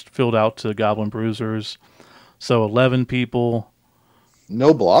just filled out to Goblin Bruisers. So 11 people.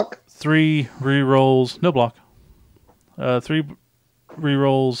 No block? 3 rerolls. No block. 3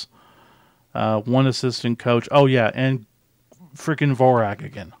 rerolls. 1 assistant coach. Oh, yeah, and freaking Vorag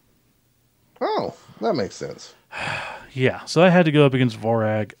again. Oh, that makes sense. Yeah, so I had to go up against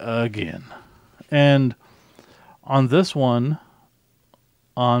Vorag again. And on this one,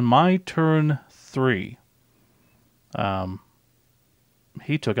 on my turn 3,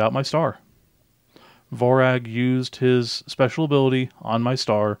 he took out my star. Vorag used his special ability on my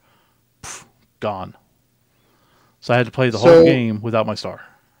star. Pff, gone. So I had to play the whole game without my star.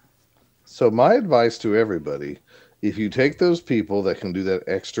 So my advice to everybody, if you take those people that can do that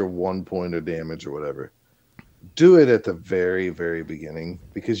extra 1 point of damage or whatever, do it at the very, very beginning,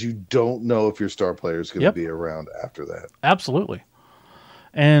 because you don't know if your star player is going to be around after that. Absolutely.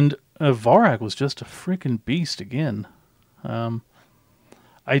 And Vorag was just a freaking beast again.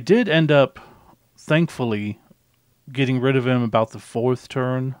 I did end up, thankfully, getting rid of him about the 4th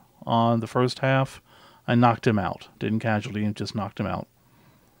turn on the first half. I knocked him out. Didn't casualty him, just knocked him out.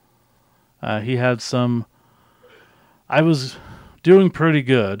 He had some... I was doing pretty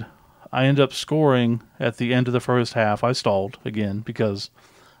good. I ended up scoring at the end of the first half. I stalled again because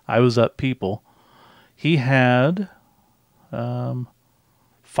I was up people. He had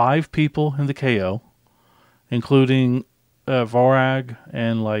 5 people in the KO, including Vorag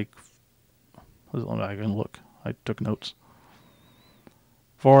and I can look. I took notes.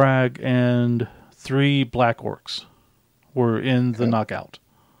 Vorag and 3 Black Orcs were in the knockout,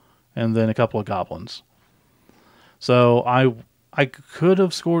 and then a couple of goblins. So I could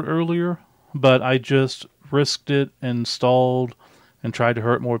have scored earlier, but I just risked it and stalled and tried to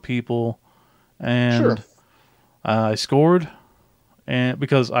hurt more people, and I scored, and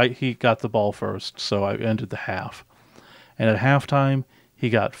because he got the ball first, so I ended the half. And at halftime, he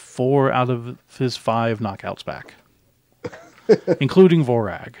got 4 out of his 5 knockouts back, including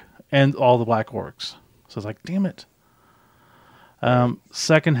Vorag and all the Black Orcs. So I was like, damn it.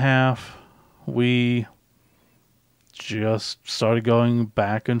 Second half, we just started going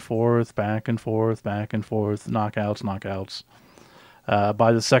back and forth, knockouts.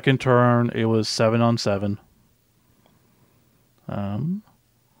 By the second turn, it was 7-on-7.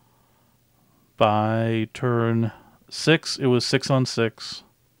 By turn 6, it was 6-on-6.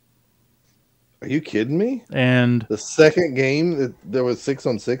 Are you kidding me? And the second game, there was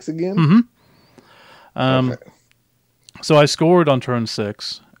 6-on-6 again? Mm-hmm. Okay. So I scored on turn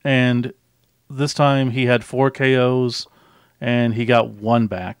 6, and this time he had 4 KOs, and he got 1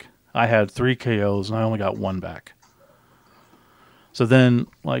 back. I had 3 KOs, and I only got 1 back. So then,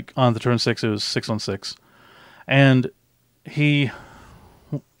 on the turn 6, it was 6-on-6. And he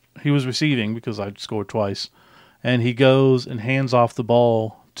was receiving because I'd scored twice. And he goes and hands off the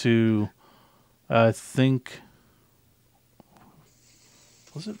ball to, I think...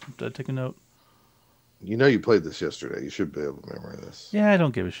 Was it? Did I take a note? You know you played this yesterday. You should be able to remember this. Yeah, I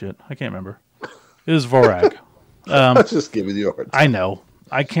don't give a shit. I can't remember. It was Vorag. I'm just giving you a hard time. I know.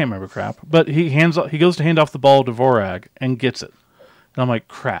 I can't remember crap. But he goes to hand off the ball to Vorag and gets it. And I'm like,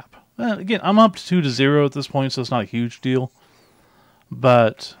 crap. Again, I'm up 2-0 at this point, so it's not a huge deal.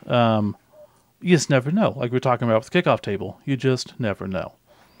 But you just never know. Like we're talking about with the kickoff table. You just never know.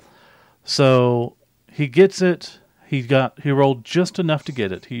 So he gets it. He rolled just enough to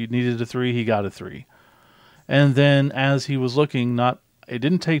get it. He needed a 3. He got a 3. And then as he was looking, it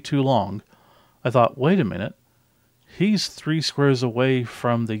didn't take too long. I thought, wait a minute. He's 3 squares away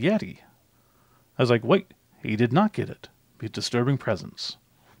from the Yeti. I was like, wait, he did not get it. Be a disturbing presence.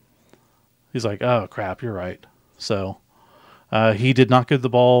 He's like, oh crap, you're right. So he did not get the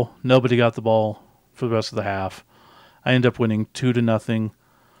ball. Nobody got the ball for the rest of the half. I ended up winning 2-0.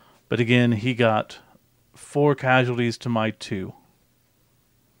 But again, he got 4 casualties to my 2.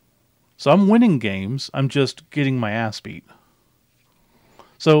 So I'm winning games. I'm just getting my ass beat.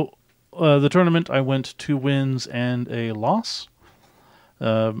 So the tournament, I went 2 wins and a loss.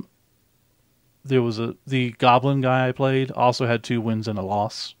 There was the Goblin guy I played also had 2 wins and a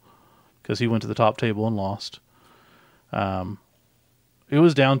loss because he went to the top table and lost. It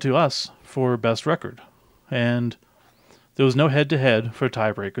was down to us for best record, and there was no head-to-head for a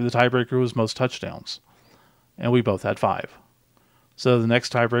tiebreaker. The tiebreaker was most touchdowns, and we both had 5. So the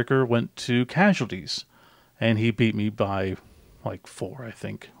next tiebreaker went to casualties, and he beat me by 4, I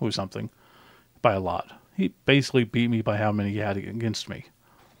think, or something, by a lot. He basically beat me by how many he had against me.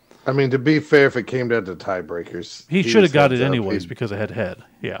 I mean, to be fair, if it came down to tiebreakers, he should have got it anyways because of head-to-head.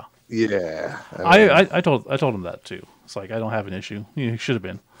 Yeah. Yeah. I told him that too. It's like, I don't have an issue. He should have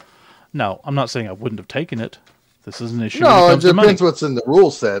been. No, I'm not saying I wouldn't have taken it. This is an issue. No, it depends what's in the rule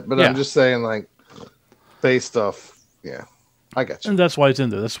set, but yeah. I'm just saying, base stuff, yeah. I got you. And that's why it's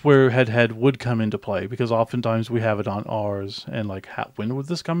in there. That's where head-to-head would come into play, because oftentimes we have it on ours, and when would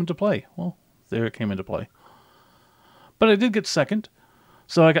this come into play? Well, there it came into play. But I did get second,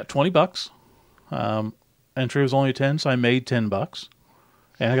 so I got $20. Entry was only 10, so I made $10,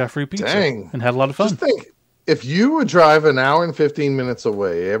 and I got free pizza. Dang. And had a lot of fun. Just think, if you would drive an hour and 15 minutes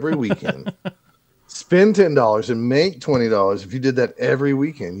away every weekend, spend $10 and make $20, if you did that every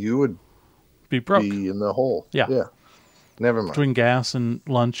weekend, you would be broke. Be in the hole. Yeah. Never mind. Between gas and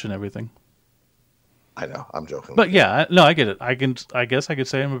lunch and everything. I know. I'm joking. But yeah, no, I get it. I guess I could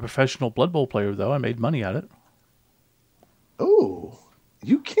say I'm a professional Blood Bowl player, though. I made money at it. Oh,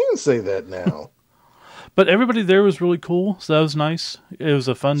 you can say that now. But everybody there was really cool, so that was nice. It was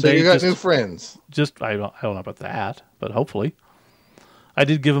a fun day. So you got new friends. I don't know about that, but hopefully. I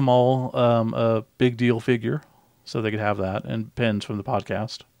did give them all a big deal figure, so they could have that, and pens from the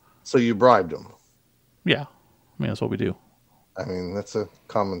podcast. So you bribed them. Yeah. I mean, that's what we do. I mean, that's a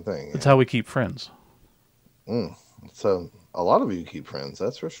common thing. That's how we keep friends. So a lot of you keep friends,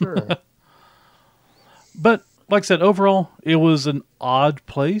 that's for sure. But like I said, overall, it was an odd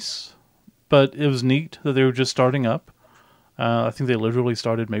place, but it was neat that they were just starting up. I think they literally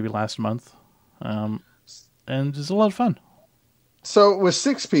started maybe last month, and it's a lot of fun. So with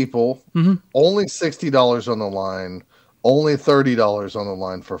 6 people, only $60 on the line, only $30 on the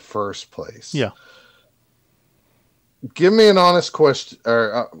line for first place. Yeah. Give me an honest question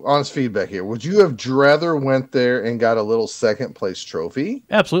or honest feedback here. Would you have rather went there and got a little second place trophy?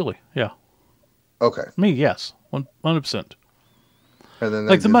 Absolutely. Yeah. Okay. Me, yes. 100%. And then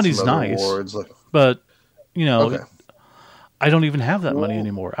Like, the money's nice, but, Okay. I don't even have that money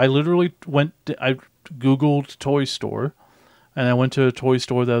anymore. I literally I Googled toy store, and I went to a toy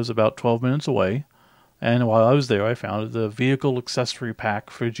store that was about 12 minutes away. And while I was there, I found the vehicle accessory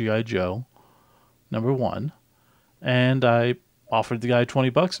pack for G.I. Joe, #1. And I offered the guy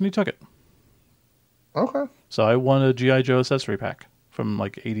 $20 and he took it. Okay. So I won a G.I. Joe accessory pack from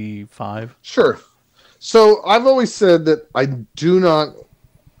like 85. Sure. So I've always said that I do not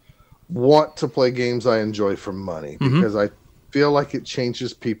want to play games I enjoy for money because I feel like it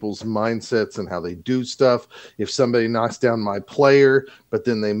changes people's mindsets and how they do stuff. If somebody knocks down my player, but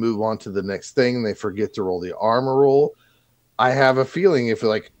then they move on to the next thing and they forget to roll the armor roll, I have a feeling if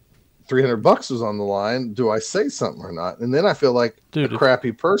like $300 was on the line, do I say something or not? And then I feel like a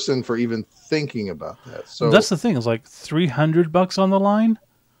crappy person for even thinking about that. So that's the thing, is like $300 on the line,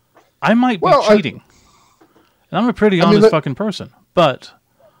 I might be cheating. And I'm a pretty honest fucking person. But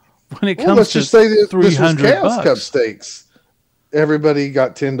when it comes let's to just say that this was $300 Chaos Cup stakes, everybody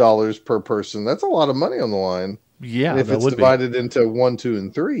got $10 per person. That's a lot of money on the line. Yeah, and if it's divided into 1, 2,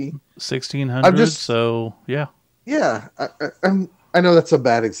 and 3, $1,600. So yeah, I know that's a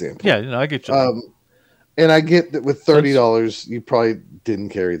bad example. Yeah, I get you. And I get that with $30, you probably didn't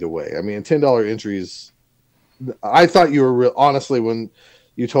carry the way. I mean, $10 entries. I thought you were honestly, when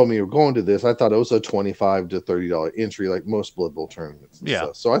you told me you were going to this, I thought it was a $25 to $30 entry, like most Blood Bowl tournaments. And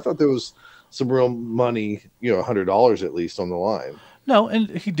stuff. So I thought there was some real money, $100 at least on the line. No, and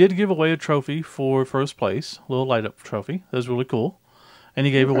he did give away a trophy for first place, a little light up trophy. That was really cool. And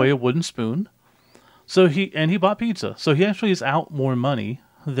he gave away a wooden spoon. So he bought pizza. So he actually is out more money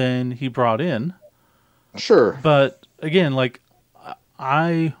than he brought in. Sure. But again, like,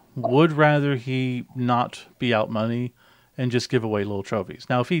 I would rather he not be out money and just give away little trophies.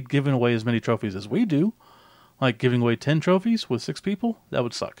 Now, if he'd given away as many trophies as we do, like giving away 10 trophies with 6 people, that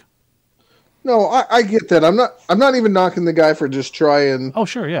would suck. No, I get that. I'm not even knocking the guy for just trying. Oh,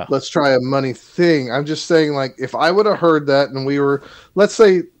 sure, yeah. Let's try a money thing. I'm just saying, like, if I would have heard that and let's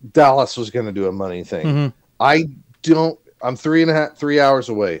say Dallas was going to do a money thing. I'm 3 hours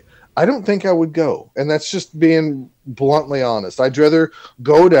away. I don't think I would go. And that's just being bluntly honest. I'd rather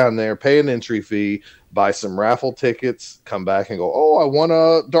go down there, pay an entry fee, buy some raffle tickets, come back and go, oh, I won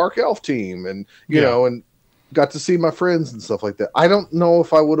a Dark Elf team. And, you know, and got to see my friends and stuff like that. I don't know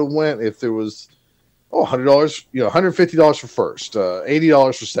if I would have went if there was $100, $150 for first,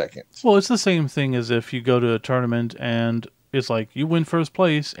 $80 for second. Well, it's the same thing as if you go to a tournament and it's like you win first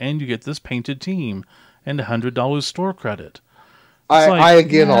place and you get this painted team and $100 store credit. I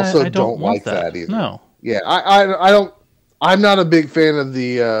don't like that either. No. Yeah, I don't. I'm not a big fan of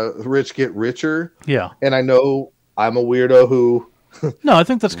the rich get richer. Yeah, and I know I'm a weirdo who. No, I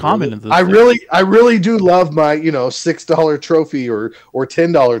think that's common in this. I really do love my $6 trophy or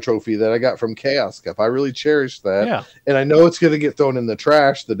 $10 trophy that I got from Chaos Cup. I really cherish that. Yeah, and I know it's going to get thrown in the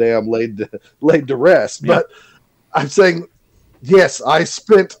trash the day I'm laid to rest. But I'm saying, yes, I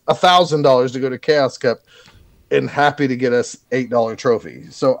spent $1,000 to go to Chaos Cup, and happy to get us $8 trophy.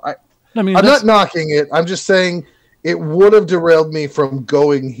 So I'm not knocking it. I'm just saying it would have derailed me from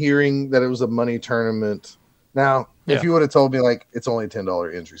hearing that it was a money tournament. Now, if you would have told me like it's only a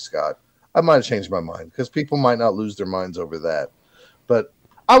 $10 entry, Scott, I might have changed my mind because people might not lose their minds over that. But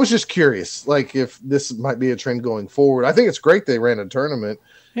I was just curious, like if this might be a trend going forward. I think it's great they ran a tournament.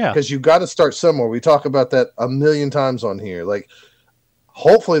 Yeah, because you got to start somewhere. We talk about that a million times on here. Like,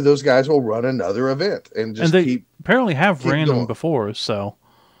 hopefully those guys will run another event and they apparently have ran them before. So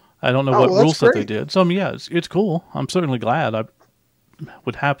I don't know what rule set they did. So it's cool. I'm certainly glad. I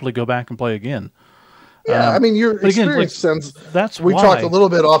would happily go back and play again. Yeah, I mean, your experience sounds. We talked a little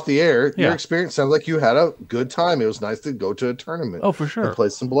bit off the air. Your experience sounds like you had a good time. It was nice to go to a tournament. Oh, for sure. And play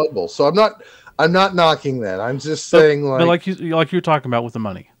some Blood Bowl. So I'm not knocking that. I'm just saying, but like you're talking about with the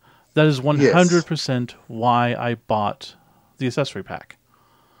money, that is 100% why I bought the accessory pack.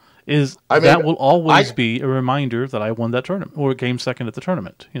 That will always be a reminder that I won that tournament or came second at the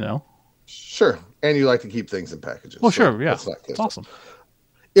tournament. Sure. And you like to keep things in packages. Well, so sure, yeah. that's not It's awesome.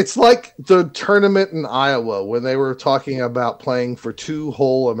 It's like the tournament in Iowa when they were talking about playing for 2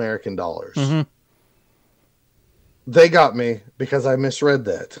 whole American dollars. Mm-hmm. They got me because I misread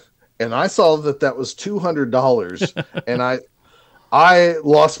that. And I saw that was $200 and I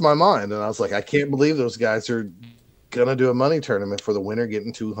lost my mind and I was like, I can't believe those guys are going to do a money tournament for the winner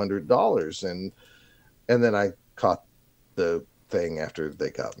getting $200 and then I caught the thing after they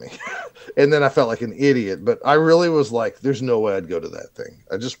got me. And then I felt like an idiot, but I really was like, there's no way I'd go to that thing.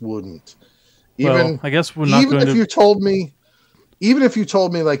 I just wouldn't. Well, I guess we're not even going if to. you told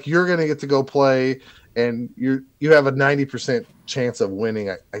me like you're going to get to go play and you have a 90% chance of winning,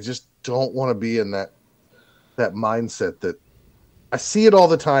 I just don't want to be in that mindset that I see it all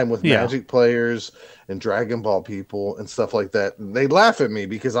the time with Magic players and Dragon Ball people and stuff like that. And they laugh at me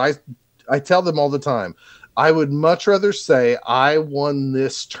because I tell them all the time, I would much rather say I won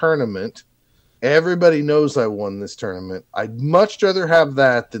this tournament. Everybody knows I won this tournament. I'd much rather have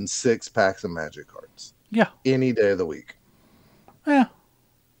that than 6 packs of Magic cards. Yeah. Any day of the week. Yeah.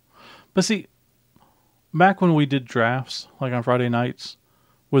 But see, back when we did drafts, like on Friday nights,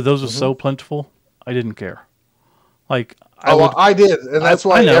 where those were so plentiful, I didn't care. Like, I did. And that's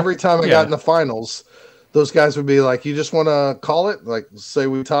why every time I got in Yeah. the finals, those guys would be like, you just want to call it? Like, say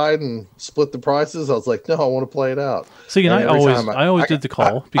we tied and split the prices? I was like, no, I want to play it out. See, and I always did the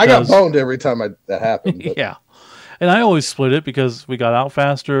call. I got boned every time that happened. But. Yeah. And I always split it because we got out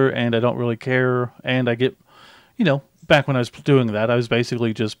faster and I don't really care. And I get, back when I was doing that, I was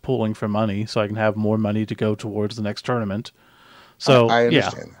basically just pulling for money so I can have more money to go towards the next tournament. So, I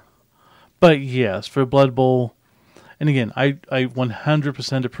understand. Yeah. But yes, for Blood Bowl, and again, I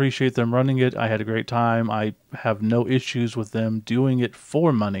 100% appreciate them running it. I had a great time. I have no issues with them doing it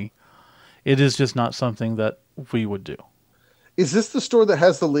for money. It is just not something that we would do. Is this the store that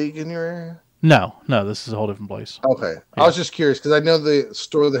has the league in your area? No, this is a whole different place. Okay. Yeah. I was just curious because I know the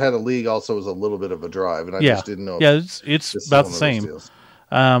store that had a league also was a little bit of a drive, and I just didn't know. Yeah, it's about the same.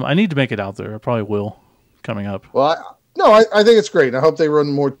 I need to make it out there. I probably will coming up. Well, I think it's great. And I hope they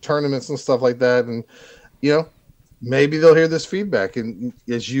run more tournaments and stuff like that. And, maybe they'll hear this feedback. And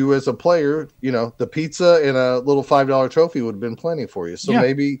as a player, the pizza and a little $5 trophy would have been plenty for you. So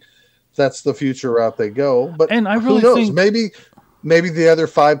maybe that's the future route they go. But and I really who knows? think maybe the other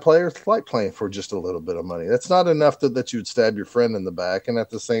 5 players like playing for just a little bit of money. That's not enough that you'd stab your friend in the back. And at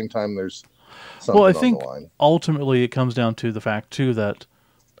the same time, there's something I on think the line. Ultimately it comes down to the fact too that,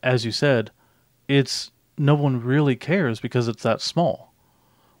 as you said, it's no one really cares because it's that small,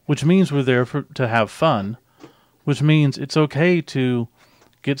 which means we're there to have fun, which means it's okay to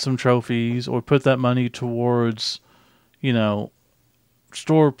get some trophies or put that money towards,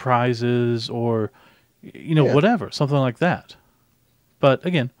 store prizes or, whatever, something like that. But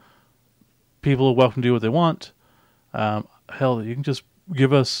again, people are welcome to do what they want. Hell, you can just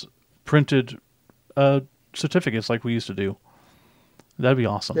give us printed certificates like we used to do. That'd be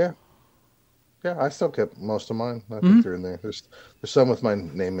awesome. Yeah. Yeah, I still kept most of mine. I think they're in there. There's some with my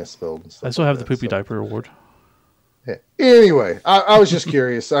name misspelled and stuff. I still have the poopy diaper award. Yeah. Anyway, I was just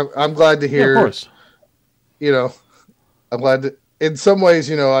curious. I'm glad to hear. Yeah, of course. I'm glad to. In some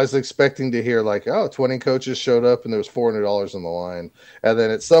ways, I was expecting to hear like, 20 coaches showed up and there was $400 on the line, and then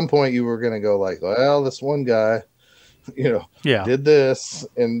at some point you were going to go like, well, this one guy, did this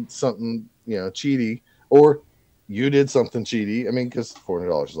and something, cheaty, or you did something cheaty. I mean, because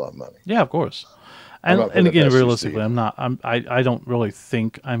 $400 is a lot of money. Yeah, of course. And again, realistically, I don't really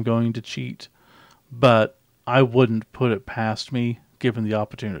think I'm going to cheat, but I wouldn't put it past me given the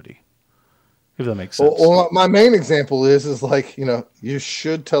opportunity. If that makes sense. Well, my main example is like, you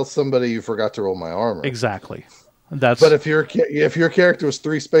should tell somebody you forgot to roll my armor. Exactly. But if your character was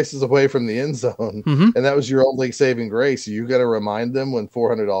 3 spaces away from the end zone and that was your only saving grace, you got to remind them when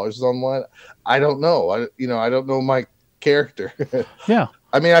 $400 is on the line. I don't know. I don't know my character. Yeah.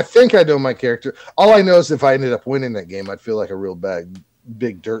 I mean, I think I know my character. All I know is if I ended up winning that game, I'd feel like a real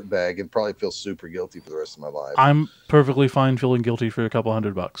big dirt bag and probably feel super guilty for the rest of my life. I'm perfectly fine feeling guilty for a couple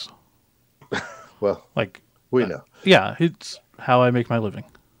 $100. Well, like we know. Yeah, it's how I make my living.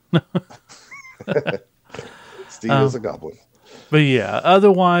 Steve is a goblin. But yeah,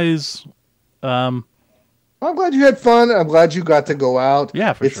 otherwise, I'm glad you had fun. I'm glad you got to go out.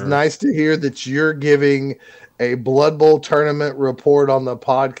 Yeah, it's nice to hear that you're giving a Blood Bowl tournament report on the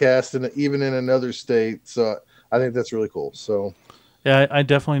podcast and even in another state. So I think that's really cool. So yeah, I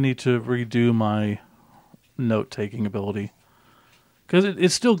definitely need to redo my note-taking ability. Because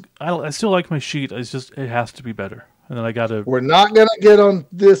it's still, I still like my sheet. It's just, it has to be better. And then I got to... We're not going to get on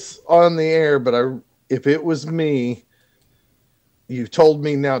this on the air, but if it was me, you've told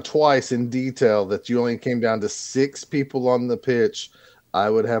me now twice in detail that you only came down to 6 people on the pitch. I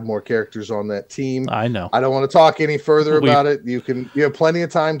would have more characters on that team. I know. I don't want to talk any further about it. You have plenty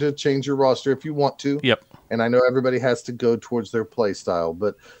of time to change your roster if you want to. Yep. And I know everybody has to go towards their play style,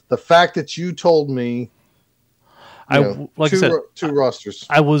 but the fact that you told me, I said, two rosters.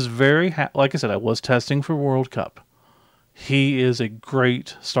 I was very like I said, I was testing for World Cup. He is a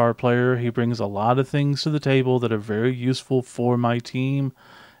great star player. He brings a lot of things to the table that are very useful for my team,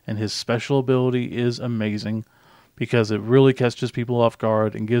 and his special ability is amazing because it really catches people off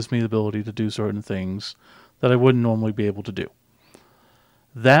guard and gives me the ability to do certain things that I wouldn't normally be able to do.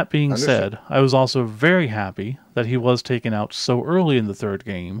 That being said, I was also very happy that he was taken out so early in the third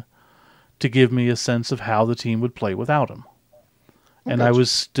game to give me a sense of how the team would play without him. And I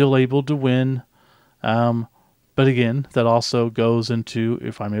was still able to win. But again, that also goes into,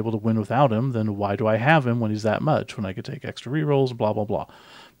 if I'm able to win without him, then why do I have him when he's that much? When I could take extra rerolls, blah, blah, blah.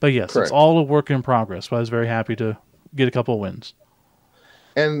 But yes, It's all a work in progress. But I was very happy to get a couple of wins.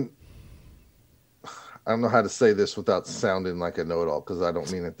 And I don't know how to say this without sounding like a know-it-all, because I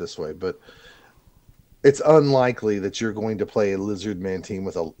don't mean it this way, but it's unlikely that you're going to play a Lizard Man team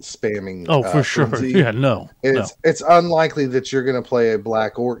with a spamming. Oh, for sure. frenzy. Yeah, no. It's unlikely that you're going to play a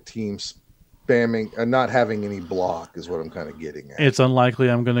Black Orc team spamming and not having any block is what I'm kind of getting at. It's unlikely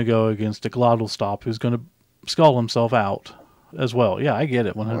I'm going to go against a Glottal Stop who's going to skull himself out as well. Yeah, I get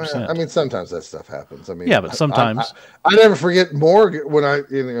it 100%. I mean, sometimes that stuff happens. I mean, yeah, but sometimes I never forget Morg when I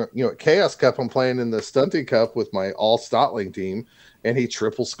at Chaos Cup I'm playing in the Stunty Cup with my all Stotling team, and he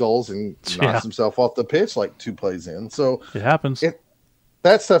triple skulls and knocks himself off the pitch like 2 plays in. So it happens.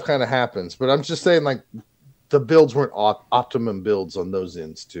 That stuff kind of happens, but I'm just saying, like, the builds weren't optimum builds on those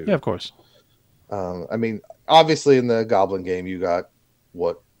ends too. Yeah, of course. I mean, obviously in the Goblin game, you got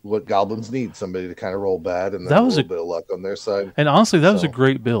what Goblins need, somebody to kind of roll bad, and then a little bit of luck on their side. And honestly, that was a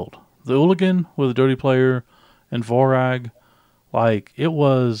great build. The Ooligan with a Dirty Player and Vorag, like, it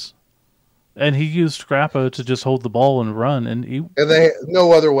was... And he used Scrappa to just hold the ball and run. And they had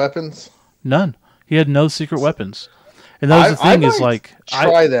no other weapons? None. He had no secret weapons. And that was the thing, is like...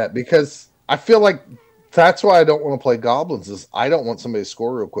 Try that, because I feel like that's why I don't want to play Goblins, is I don't want somebody to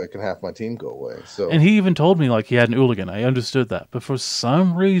score real quick and have my team go away. So, and he even told me, like, he had an Ooligan. I understood that. But for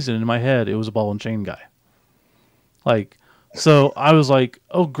some reason in my head, it was a ball and chain guy. Like, so I was like,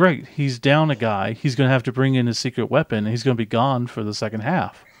 oh, great. He's down a guy. He's going to have to bring in his secret weapon, and he's going to be gone for the second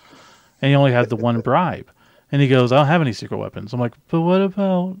half. And he only had the one bribe. And he goes, I don't have any secret weapons. I'm like, but what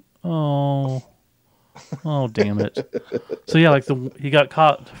about... Oh, damn it. So, yeah, like he got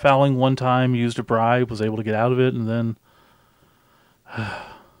caught fouling one time, used a bribe, was able to get out of it, and then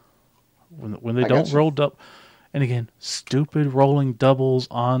when they don't roll up, and again, stupid rolling doubles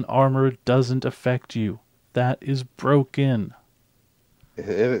on armor doesn't affect you. That is broken.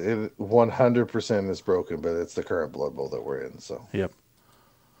 It 100% is broken, but it's the current Blood Bowl that we're in. So, yep.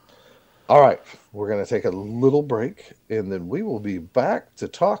 All right, we're going to take a little break, and then we will be back to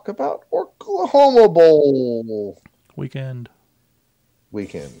talk about Oklahoma Bowl weekend.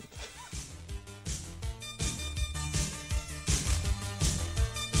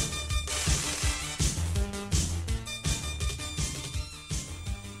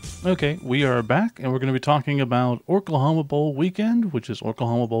 Okay, we are back, and we're going to be talking about Oklahoma Bowl weekend, which is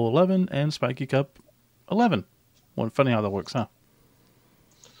Oklahoma Bowl 11 and Spiky Cup 11. Well, funny how that works, huh?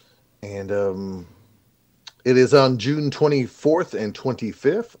 And it is on June 24th and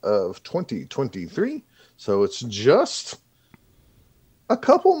 25th of 2023. So it's just a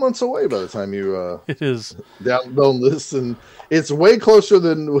couple months away by the time you it is download this. And it's way closer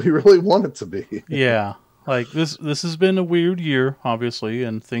than we really want it to be. Yeah. Like, this has been a weird year, obviously,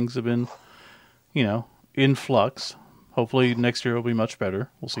 and things have been, in flux. Hopefully next year will be much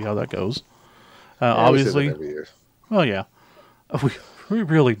better. We'll see how that goes. Obviously. Every year. Well, yeah. We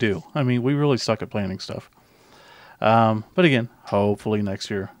really do. I mean, we really suck at planning stuff. But again, hopefully next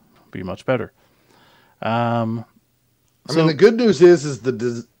year will be much better. I mean, the good news is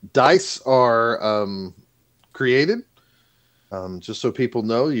the dice are created. Just so people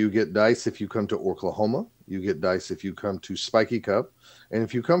know, you get dice if you come to Oklahoma. You get dice if you come to Spiky Cup. And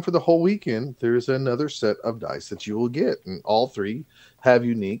if you come for the whole weekend, there's another set of dice that you will get. And all 3 have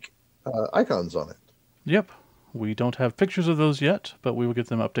unique icons on it. Yep. We don't have pictures of those yet, but we will get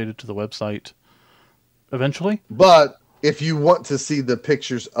them updated to the website eventually. But if you want to see the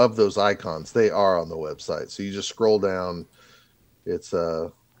pictures of those icons, they are on the website. So you just scroll down. It's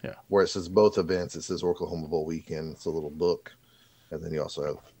where it says both events. It says Oklahoma Bowl weekend. It's a little book. And then you also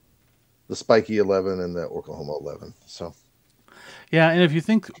have the Spiky 11 and the Oklahoma 11. So, yeah, and if you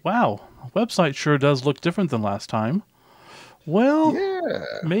think, wow, the website sure does look different than last time. Well, Yeah.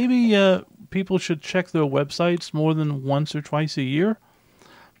 maybe people should check their websites more than once or twice a year,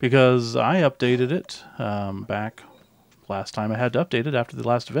 because I updated it back last time I had to update it after the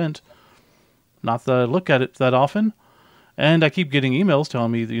last event. Not that I look at it that often, and I keep getting emails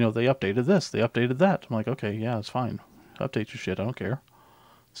telling me, they updated this, they updated that. I'm like, okay, yeah, it's fine. Update your shit, I don't care.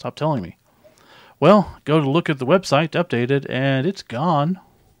 Stop telling me. Well, go to look at the website to update it, and it's gone.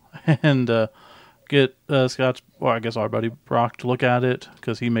 And get Scott's, or I guess our buddy Brock, to look at it,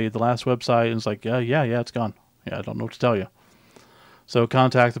 because he made the last website, and it's like, yeah, it's gone. Yeah, I don't know what to tell you. So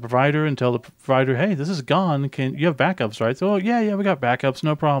contact the provider and tell the provider, hey, this is gone. Can you have backups, right? So, yeah, we got backups,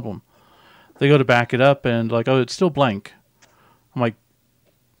 no problem. They go to back it up, and like, oh, it's still blank. I'm like,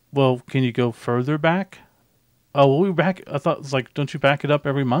 well, can you go further back? Oh, well, we back. I thought it was like, don't you back it up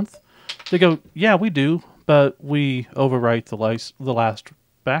every month? They go, yeah, we do, but we overwrite the last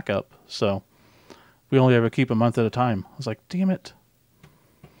backup, so we only ever keep a month at a time. I was like, damn it.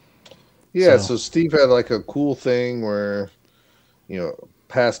 Yeah, so Steve had like a cool thing where,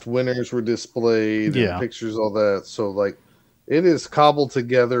 past winners were displayed and pictures, all that. So like, it is cobbled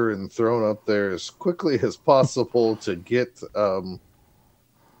together and thrown up there as quickly as possible to get,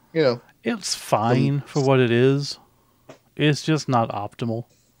 it's fine for what it is. It's just not optimal.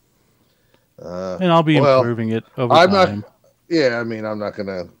 And I'll be improving it over time. I'm not going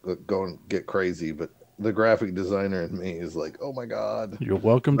to go and get crazy, but the graphic designer in me is like, oh my God. You're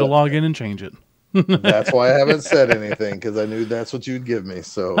welcome to log in and change it. That's why I haven't said anything, because I knew that's what you'd give me.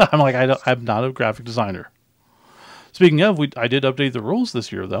 So I'm like, I'm not a graphic designer. Speaking of, I did update the rules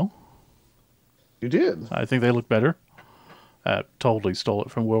this year, though. You did? I think they look better. Totally stole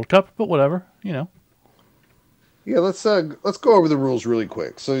it from World Cup, but whatever, Yeah, let's go over the rules really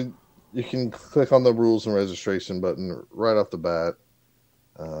quick. So you can click on the rules and registration button right off the bat.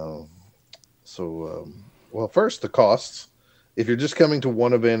 Well, first, the costs. If you're just coming to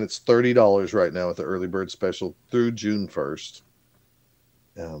one event, it's $30 right now with the early bird special through June 1st.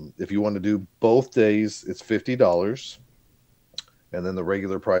 If you want to do both days, it's $50. And then the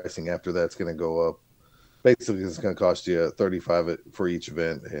regular pricing after that's going to go up. Basically, it's going to cost you $35 for each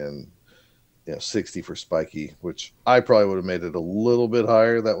event and $60 for Spiky, which I probably would have made it a little bit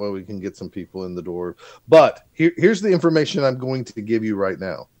higher. That way we can get some people in the door. But here's the information I'm going to give you right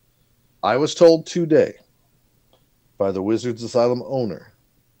now. I was told today by the Wizards Asylum owner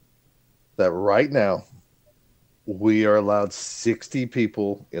that right now we are allowed 60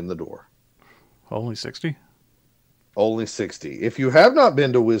 people in the door. Only 60? Only 60. If you have not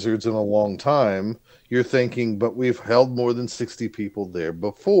been to Wizards in a long time, you're thinking, but we've held more than 60 people there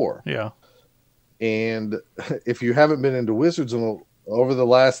before. Yeah. And if you haven't been into Wizards over the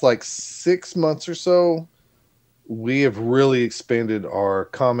last 6 months or so, we have really expanded our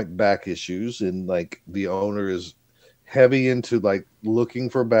comic back issues, and the owner is heavy into looking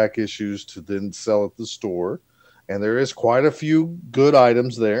for back issues to then sell at the store. And there is quite a few good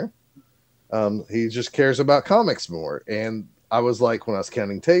items there. He just cares about comics more. And I was like, when I was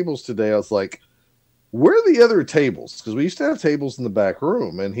counting tables today, I was like, where are the other tables? Because we used to have tables in the back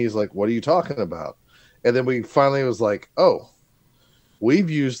room. And he's like, what are you talking about? And then we finally was like, oh, we've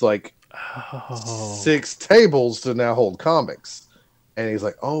used 6 tables to now hold comics. And he's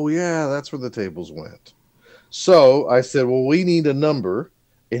like, oh yeah, that's where the tables went. So I said, well, we need a number.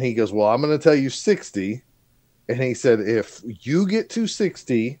 And he goes, well, I'm going to tell you 60. And he said, if you get to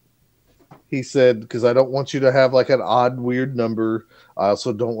 60, he said, because I don't want you to have an odd, weird number. I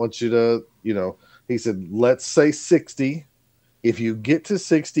also don't want you to, he said, let's say 60. If you get to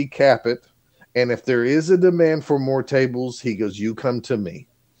 60, cap it. And if there is a demand for more tables, he goes, you come to me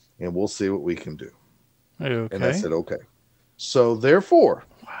and we'll see what we can do. Okay. And I said, okay. So therefore,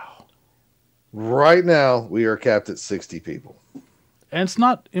 wow, right now we are capped at 60 people. And it's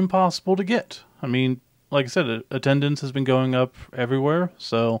not impossible to get. I mean, like I said, attendance has been going up everywhere.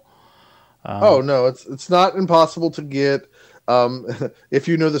 So, oh no, it's not impossible to get. If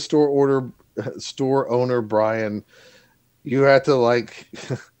you know the store owner Brian, you have to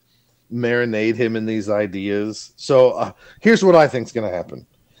marinate him in these ideas. So here's what I think is going to happen.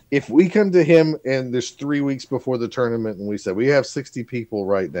 If we come to him and there's 3 weeks before the tournament and we said we have 60 people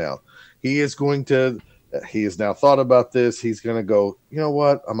right now, he has now thought about this. He's going to go, you know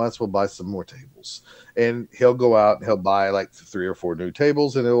what? I might as well buy some more tables. And he'll go out and he'll buy 3 or 4 new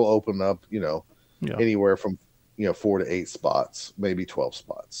tables, and it will open up, anywhere from, 4 to 8 spots, maybe 12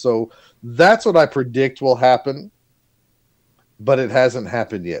 spots. So that's what I predict will happen. But it hasn't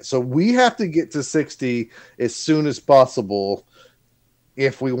happened yet. So we have to get to 60 as soon as possible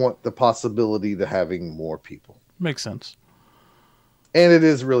if we want the possibility to having more people. Makes sense. And it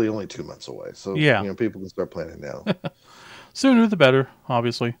is really only 2 months away. So, yeah. People can start planning now. Sooner the better,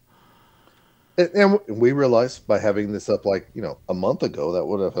 obviously. And we realized by having this up a month ago, that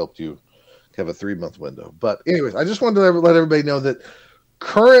would have helped you have a 3-month window. But anyways, I just wanted to let everybody know that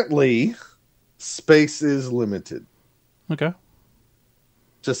currently space is limited Okay.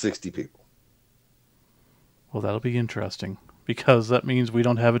 to 60 people. Well, that'll be interesting because that means we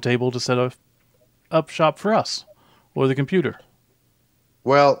don't have a table to set up shop for us or the computer.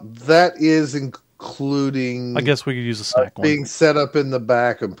 Well, that is including, I guess we could use a snack one. being set up in the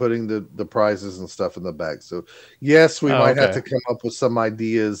back and putting the prizes and stuff in the back. So yes, we might have to come up with some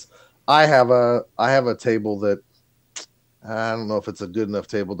ideas. I have a table that I don't know if it's a good enough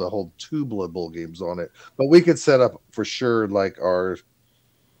table to hold 2 Blood Bowl games on it, but we could set up for sure like our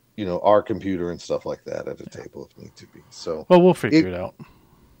computer and stuff like that at a table if need to be. So well, we'll figure it out.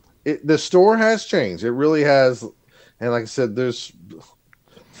 The store has changed. It really has, and like I said, there's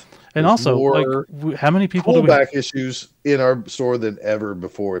also more how many people do we pullback issues in our store than ever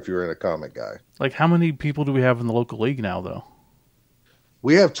before if you're in a comic guy. Like how many people do we have in the local league now though?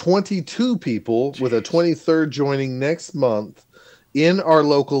 We have 22 people with a 23rd joining next month in our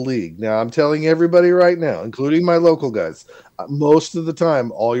local league. Now, I'm telling everybody right now, including my local guys, most of the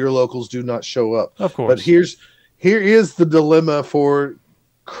time, all your locals do not show up. Of course. But here is the dilemma for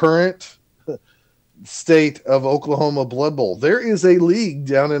current state of Oklahoma Blood Bowl. There is a league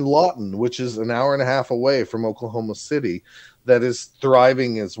down in Lawton, which is an hour and a half away from Oklahoma City, that is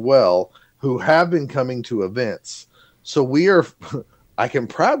thriving as well, who have been coming to events. So I can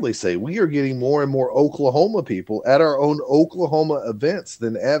proudly say we are getting more and more Oklahoma people at our own Oklahoma events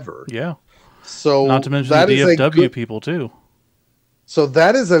than ever. Yeah. So not to mention the DFW people too. So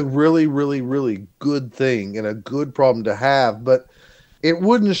that is a really, really, really good thing and a good problem to have. But it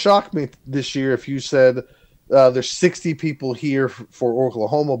wouldn't shock me this year if you said there's 60 people here for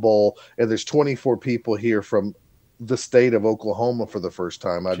Oklahoma Bowl and there's 24 people here from the state of Oklahoma for the first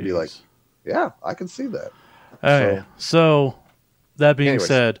time. I'd be like, yeah, I can see that. Okay. So that being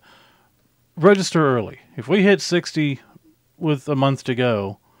said, register early. If we hit 60 with a month to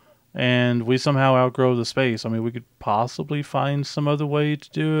go and we somehow outgrow the space, I mean, we could possibly find some other way to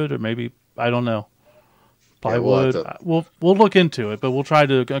do it, or maybe, I don't know. Plywood. We'll look into it, but we'll try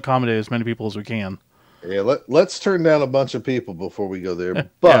to accommodate as many people as we can. Yeah, let's turn down a bunch of people before we go there.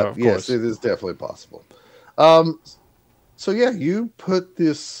 But yes, it is definitely possible. So yeah, you put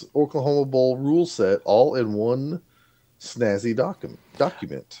this Oklahoma Bowl rule set all in one snazzy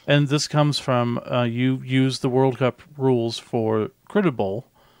document. And this comes from you used the World Cup rules for Critter Bowl,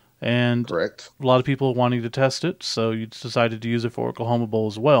 and correct. A lot of people wanting to test it, so you decided to use it for Oklahoma Bowl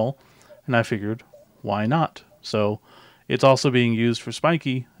as well. And I figured, why not? So it's also being used for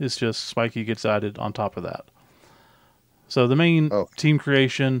Spiky. It's just Spiky gets added on top of that. So the main team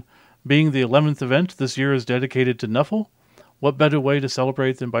creation, being the 11th event this year, is dedicated to Nuffle. What better way to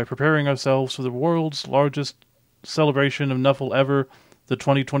celebrate than by preparing ourselves for the world's largest celebration of Nuffle ever, the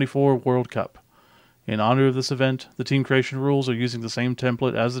 2024 World Cup. In honor of this event, the team creation rules are using the same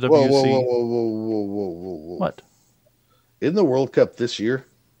template as the WC. Whoa. What? In the World Cup this year?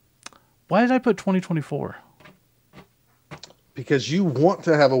 Why did I put 2024? Because you want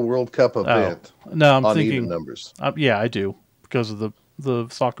to have a World Cup event. No, I'm on thinking even numbers. Yeah, I do, because of the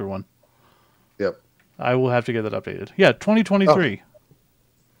soccer one. Yep. I will have to get that updated. Yeah, 2023.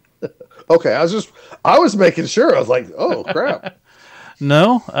 Okay, I was making sure. I was like, oh crap.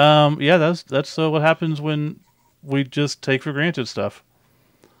 No, yeah, that's what happens when we just take for granted stuff.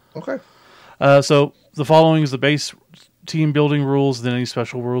 Okay. So the following is the base team building rules, then any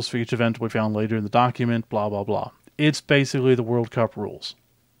special rules for each event we found later in the document, blah, blah, blah. It's basically the World Cup rules.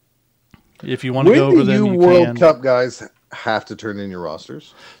 If you want to go over them, you can. World Cup guys have to turn in your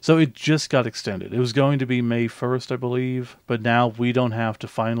rosters? So it just got extended. It was going to be May 1st, I believe, but now we don't have to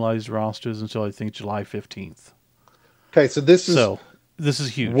finalize rosters until I think July 15th. Okay, so this is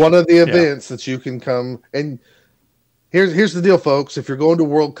huge. One of the events that you can come and here's the deal, folks. If you're going to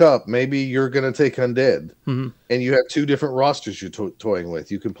World Cup, maybe you're going to take Undead, and you have 2 different rosters you're toying with.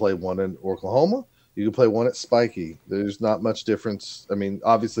 You can play one in Oklahoma. You can play one at Spiky. There's not much difference. I mean,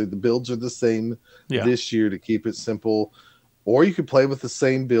 obviously the builds are the same this year to keep it simple, or you could play with the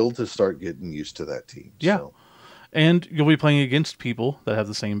same build to start getting used to that team. Yeah, so. And you'll be playing against people that have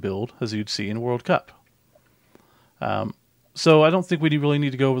the same build as you'd see in World Cup. So I don't think we really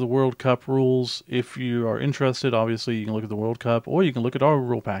need to go over the World Cup rules. If you are interested, obviously you can look at the World Cup, or you can look at our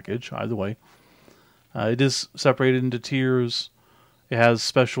rule package. Either way, it is separated into tiers. It has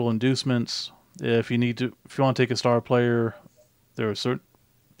special inducements. If you want to take a star player, there are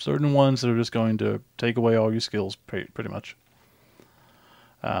certain ones that are just going to take away all your skills, pretty much.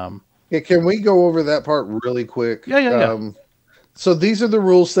 Can we go over that part really quick? Yeah. So these are the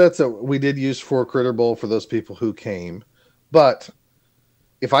rule sets that we did use for Critter Bowl for those people who came. But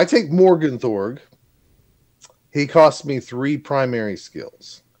if I take Morgenthorg, he costs me 3 primary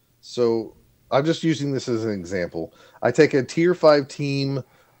skills. So I'm just using this as an example. I take a tier 5 team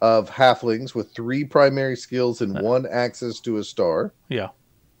of halflings with 3 primary skills and 1 access to a star. Yeah.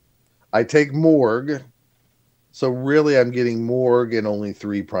 I take Morg. So really I'm getting Morg and only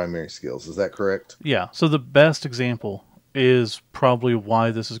 3 primary skills. Is that correct? Yeah. So the best example is probably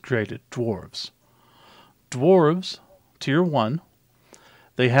why this is created. Dwarves. Dwarves, tier 1,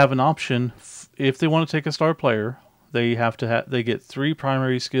 they have an option. If they want to take a star player, they have to they get 3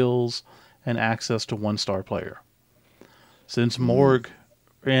 primary skills and access to 1 star player. Since Morg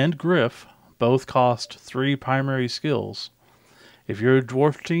and Griff both cost 3 primary skills, if you're a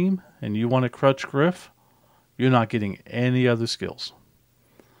dwarf team and you want to crutch Griff, you're not getting any other skills.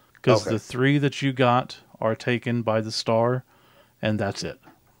 Because the 3 that you got are taken by the star, and that's it.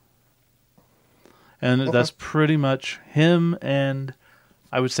 And that's pretty much him, and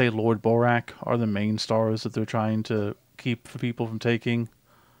I would say Lord Borak are the main stars that they're trying to keep people from taking.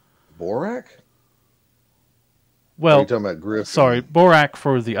 Borak? Well, are you talking about Griff? Sorry, Borak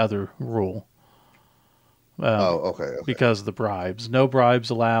for the other rule. Okay. Because of the bribes. No bribes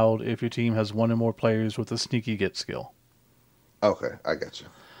allowed if your team has 1 or more players with a sneaky get skill. Okay, I got you.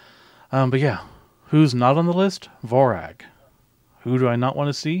 But yeah, who's not on the list? Vorag. Who do I not want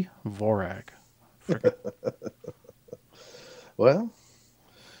to see? Vorag. Well,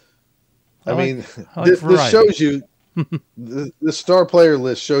 I mean, like this shows you, the star player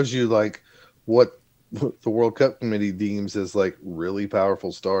list shows you like what the World Cup committee deems as like really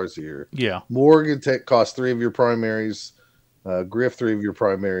powerful stars here. Yeah. Morgan costs 3 of your primaries, Griff 3 of your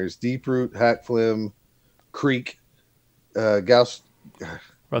primaries, Deeproot, Hackflim, Creek, Rust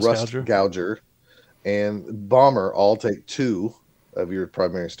Gouger, and Bomber all take 2 of your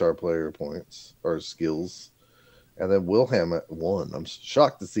primary star player points or skills. And then Wilhelm at 1. I'm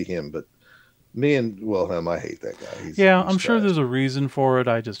shocked to see him, but me and Wilhelm, I hate that guy. He's I'm sure there's a reason for it.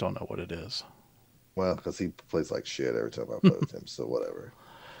 I just don't know what it is. Well, because he plays like shit every time I play with him, so whatever.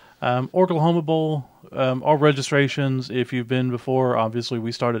 Oklahoma Bowl, all registrations, if you've been before, obviously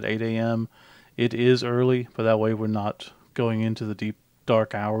we start at 8 a.m. It is early, but that way we're not going into the deep,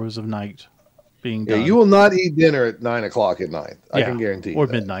 dark hours of night being done. Yeah, you will not eat dinner at 9 o'clock at night. I can guarantee you or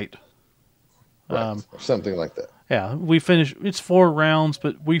that. midnight. Right, or something like that. Yeah, we finish, it's 4 rounds,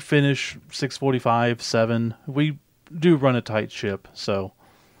 but we finish 6:45, 7. We do run a tight ship, so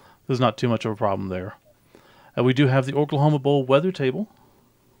there's not too much of a problem there. We do have the Oklahoma Bowl weather table,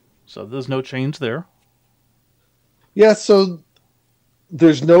 so there's no change there. Yeah, so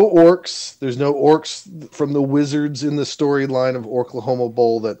there's no orcs. There's no orcs from the Wizards in the storyline of Oklahoma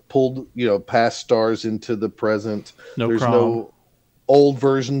Bowl that pulled, past stars into the present. There's no old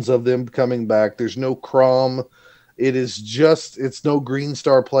versions of them coming back. There's no Crom. It's no Green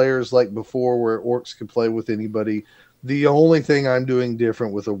Star players like before where orcs could play with anybody. The only thing I'm doing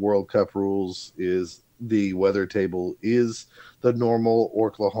different with the World Cup rules is the weather table is the normal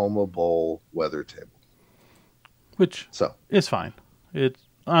Oklahoma Bowl weather table. Which is fine.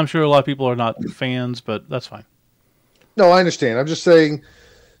 I'm sure a lot of people are not fans, but that's fine. No, I understand. I'm just saying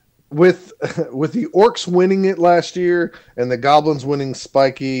with the orcs winning it last year and the goblins winning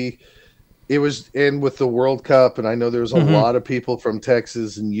Spiky, and with the World Cup, and I know there was a lot of people from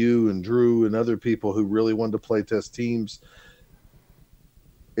Texas and you and Drew and other people who really wanted to play test teams.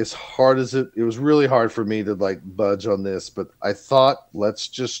 As hard as it was really hard for me to budge on this, but I thought let's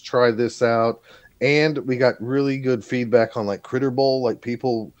just try this out. And we got really good feedback on Critter Bowl.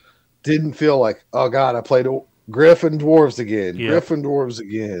 People didn't feel like, oh God, I played Griffin Dwarves again, Griffin Dwarves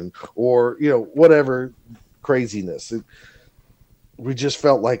again, or whatever craziness. We just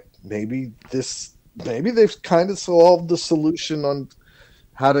felt like maybe they've kind of solved the solution on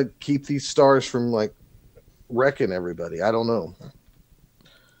how to keep these stars from wrecking everybody. I don't know,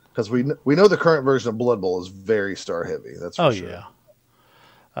 because we know the current version of Blood Bowl is very star heavy. That's for sure.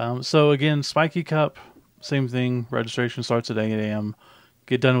 Yeah. So again, Spiky Cup, same thing. Registration starts at 8 a.m.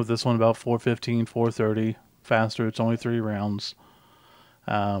 Get done with this one about 4:15, 4:30. Faster. It's only 3 rounds.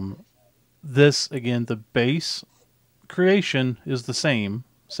 This again, the base creation is the same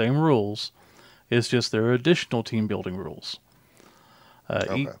rules. It's just there are additional team building rules.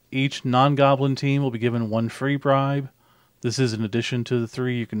 Each non-goblin team will be given 1 free bribe. This is in addition to the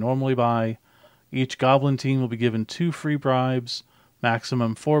 3 you can normally buy. Each goblin team will be given 2 free bribes.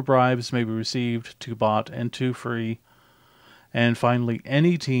 Maximum 4 bribes may be received, 2 bought and 2 free. And finally,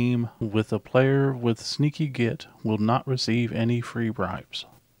 any team with a player with sneaky get will not receive any free bribes.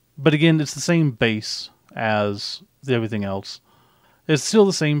 But again, it's the same base as everything else. It's still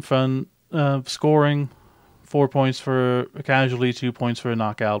the same fun scoring. 4 points for a casualty, 2 points for a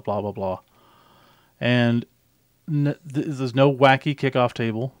knockout, blah, blah, blah. And there's no wacky kickoff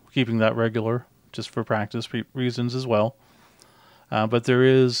table, keeping that regular, just for practice reasons as well. But there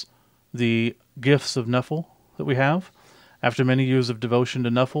is the Gifts of Nuffle that we have. After many years of devotion to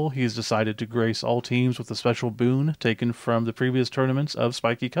Nuffle, he's decided to grace all teams with a special boon taken from the previous tournaments of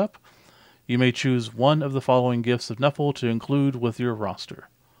Spiky Cup. You may choose one of the following Gifts of Nuffle to include with your roster.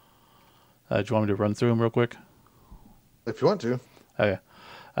 Do you want me to run through them real quick? If you want to. Okay.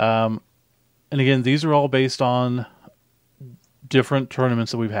 And again, these are all based on different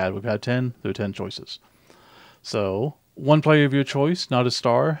tournaments that we've had. We've had 10. There are 10 choices. So, one player of your choice, not a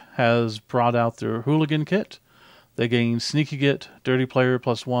star, has brought out their Hooligan Kit. They gain Sneaky Git, Dirty Player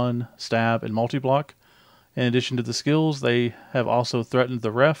 +1, Stab, and Multi-Block. In addition to the skills, they have also threatened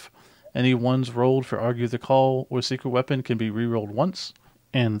the ref. Any ones rolled for Argue the Call or Secret Weapon can be re-rolled once.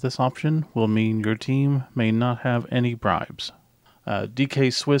 And this option will mean your team may not have any bribes.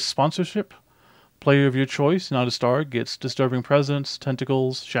 DK Swiss sponsorship. Player of your choice, not a star, gets Disturbing Presence,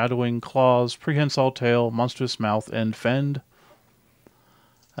 Tentacles, Shadowing, Claws, Prehensile Tail, Monstrous Mouth, and Fend.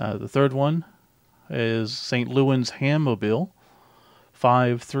 The third one is St. Lewin's Ham Mobile.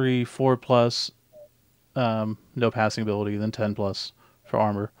 5, 3, 4 plus, no passing ability, then 10 plus for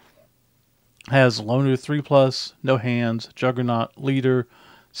armor. Has Loner 3 plus, no hands, Juggernaut, Leader,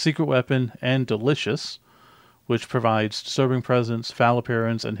 Secret Weapon, and Delicious, which provides Disturbing Presence, Foul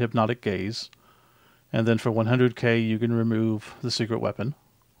Appearance, and Hypnotic Gaze. And then for 100k, you can remove the Secret Weapon.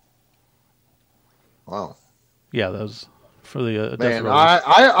 Wow. Yeah, that was for the... Man,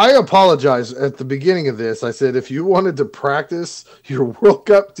 I apologize. At the beginning of this, I said if you wanted to practice your World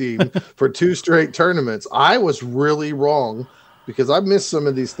Cup team for 2 straight tournaments, I was really wrong because I missed some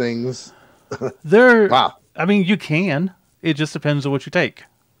of these things. Wow. I mean, you can. It just depends on what you take.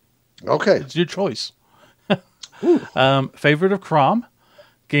 Okay. It's your choice. Favorite of Crom.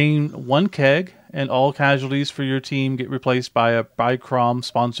 Gain 1 keg, and all casualties for your team get replaced by a by Crom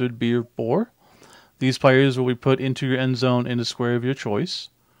sponsored beer bore. These players will be put into your end zone in a square of your choice.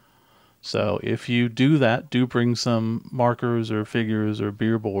 So if you do that, do bring some markers or figures or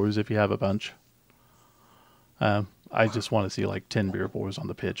beer bores if you have a bunch. I just want to see like 10 beer bores on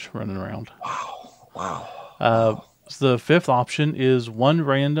the pitch running around. Wow. So the fifth option is 1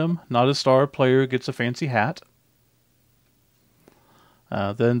 random, not a star player gets a fancy hat.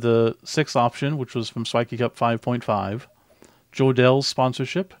 Then the sixth option, which was from Spiky Cup 5.5, Jordell's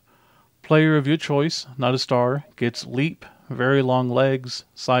sponsorship. Player of your choice, not a star, gets Leap, Very Long Legs,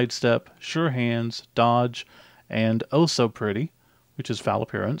 Sidestep, Sure Hands, Dodge, and Oh So Pretty, which is Foul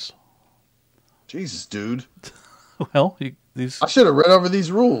Appearance. Jesus, dude. Well, I should have read over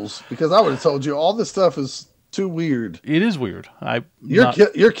these rules because I would have told you all this stuff is too weird. It is weird.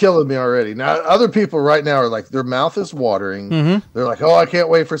 You're killing me already. Now, other people right now are like, their mouth is watering. Mm-hmm. They're like, oh, I can't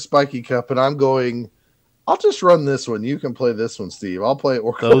wait for Spiky Cup. And I'm going, I'll just run this one. You can play this one, Steve. I'll play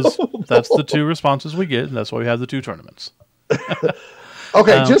Orco. That's the 2 responses we get, and that's why we have the 2 tournaments.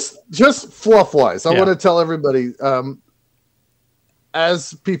 Okay, just fluff-wise, I want to tell everybody,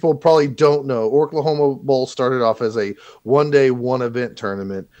 as people probably don't know, Oklahoma Bowl started off as a one-day, one-event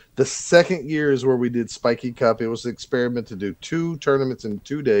tournament. The second year is where we did Spiky Cup. It was an experiment to do 2 tournaments in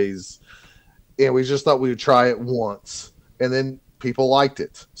 2 days, and we just thought we would try it once. And then people liked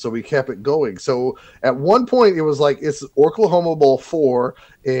it, so we kept it going. So at one point, it was like it's Oklahoma Bowl 4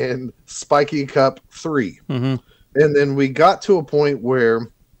 and Spiky Cup 3. Mm-hmm. And then we got to a point where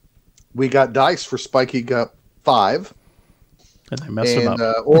we got dice for Spiky Cup 5. And they messed them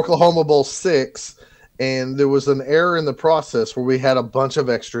up. Oklahoma Bowl 6, and there was an error in the process where we had a bunch of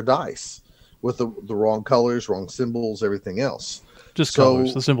extra dice with the wrong colors, wrong symbols, everything else. Just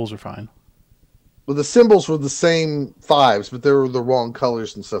colors. The symbols are fine. Well, the symbols were the same 5s, but they were the wrong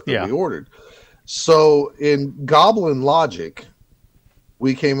colors and stuff that we ordered. So in Goblin logic,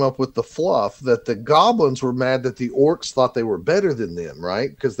 we came up with the fluff that the goblins were mad that the orcs thought they were better than them,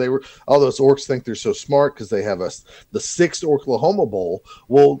 right? Because they were, all those orcs think they're so smart because they have the 6th Oklahoma Bowl.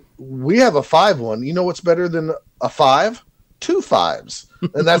 Well, we have a 5 one. You know what's better than a 5? 2 5s.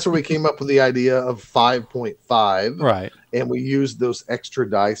 And that's where we came up with the idea of 5.5. Right. And we used those extra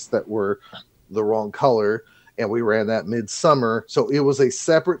dice that were the wrong color, and we ran that midsummer. So it was a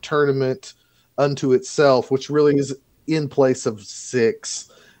separate tournament unto itself, which really is in place of 6,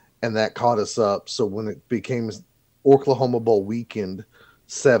 and that caught us up. So when it became Oklahoma Bowl weekend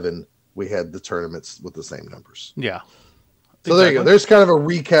 7, we had the tournaments with the same numbers. Yeah. So there you go. There's kind of a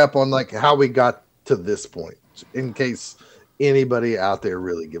recap on like how we got to this point, in case anybody out there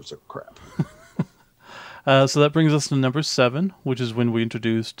really gives a crap. So that brings us to number 7, which is when we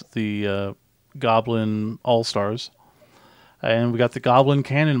introduced the Goblin All-Stars. And we got the Goblin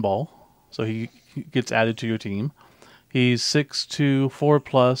Cannonball, so he gets added to your team. He's 6'2",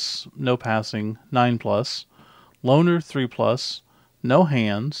 4+, no passing, 9+, loner 3+, no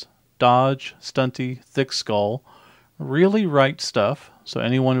hands, dodge, stunty, thick skull, really right stuff, so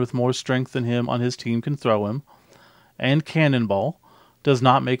anyone with more strength than him on his team can throw him, and Cannonball. Does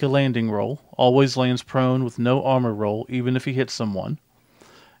not make a landing roll, always lands prone with no armor roll even if he hits someone.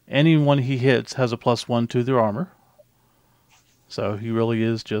 Anyone he hits has a +1 to their armor. So he really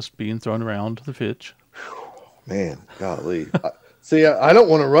is just being thrown around the pitch. Man, golly. See, I don't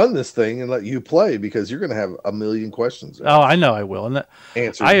want to run this thing and let you play because you're going to have a million questions. Oh, I know I will. And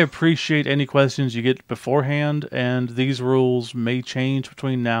answer. I appreciate any questions you get beforehand, and these rules may change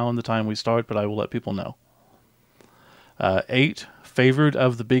between now and the time we start, but I will let people know. 8, favored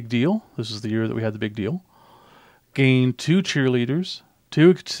of the big deal. This is the year that we had the big deal. Gain 2 cheerleaders,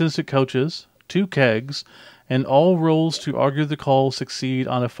 2 assistant coaches, 2 kegs, and all rolls to argue the call succeed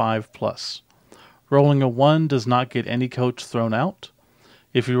on a 5+. Rolling a 1 does not get any coach thrown out.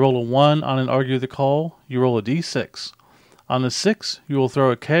 If you roll a 1 on an argue the call, you roll a d6. On a 6, you will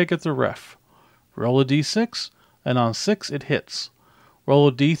throw a keg at the ref. Roll a d6, and on 6 it hits. Roll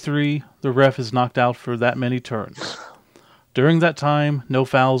a d3, the ref is knocked out for that many turns. During that time, no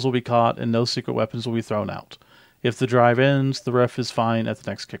fouls will be caught and no secret weapons will be thrown out. If the drive ends, the ref is fine at the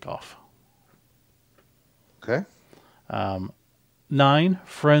next kickoff. Okay. 9,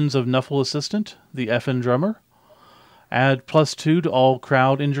 Friends of Nuffle Assistant, the FN Drummer. Add +2 to all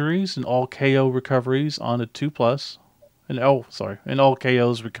crowd injuries and all KO recoveries on a 2+. And all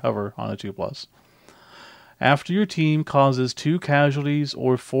KOs recover on a 2+. After your team causes 2 casualties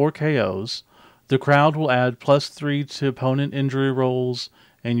or 4 KOs, the crowd will add +3 to opponent injury rolls,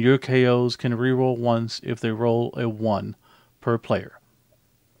 and your KOs can reroll once if they roll a 1 per player.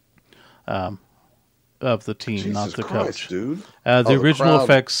 Of the team, Jesus not the Christ, coach. Dude. The original crowd...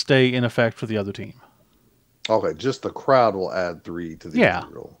 effects stay in effect for the other team. Okay, just the crowd will add 3 to the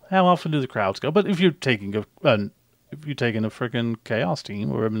injury roll. How often do the crowds go? But if you're taking a freaking chaos team,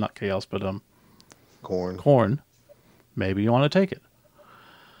 or not chaos, but corn, maybe you want to take it.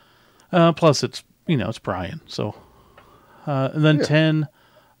 Plus, it's Brian. So, and then 10,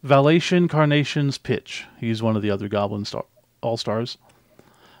 Valation Carnation's pitch. He's one of the other Goblin All-Stars.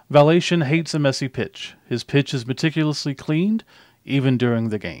 Valation hates a messy pitch. His pitch is meticulously cleaned, even during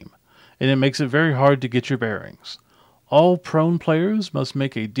the game, and it makes it very hard to get your bearings. All prone players must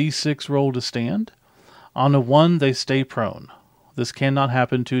make a d6 roll to stand. On a 1, they stay prone. This cannot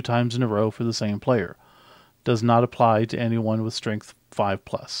happen 2 times in a row for the same player. Does not apply to anyone with strength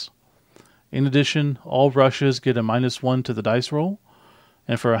 5+. In addition, all rushes get a -1 to the dice roll,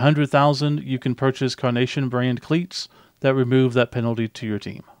 and for 100,000, you can purchase Carnation brand cleats that remove that penalty to your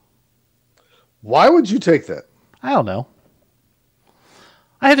team. Why would you take that? I don't know.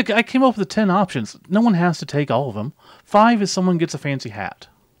 I came up with 10 options. No one has to take all of them. 5 is someone gets a fancy hat.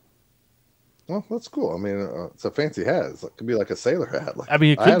 Well, that's cool. I mean, it's a fancy hat. It could be like a sailor hat.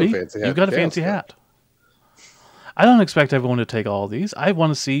 It could be. You've got a fancy hat. I don't expect everyone to take all of these. I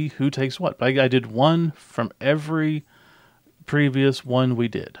want to see who takes what. I did one from every previous one we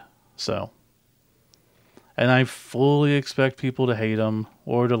did. So, and I fully expect people to hate them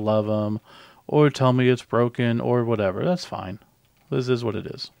or to love them or tell me it's broken or whatever. That's fine. This is what it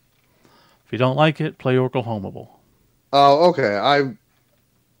is. If you don't like it, play Oracle Homeable. Oh, okay.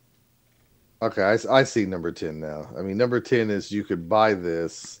 I see number 10 now. I mean, number 10 is you could buy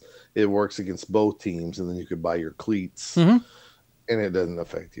this. It works against both teams, and then you could buy your cleats, and it doesn't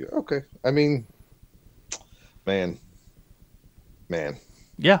affect you. Okay. I mean, man.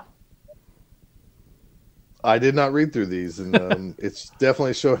 Yeah. I did not read through these, and it's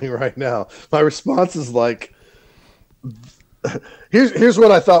definitely showing right now. My response is like, here's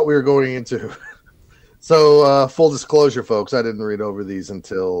what I thought we were going into. So, full disclosure, folks, I didn't read over these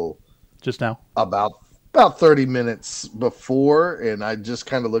until just now, about 30 minutes before, and I just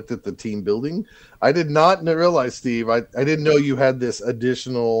kind of looked at the team building. I did not realize, Steve, I didn't know you had this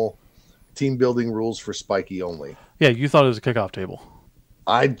additional team building rules for Spiky only. Yeah, you thought it was a kickoff table.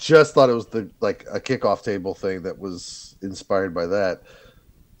 I just thought it was a kickoff table thing that was inspired by that.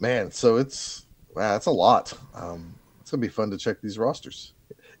 Man, so that's a lot. It's gonna be fun to check these rosters.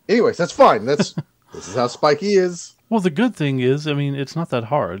 Anyways, that's fine. This is how Spiky is. Well, the good thing is, I mean, it's not that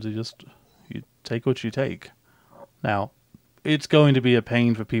hard. You take what you take. Now, it's going to be a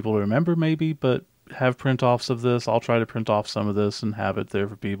pain for people to remember, maybe, but have print-offs of this. I'll try to print off some of this and have it there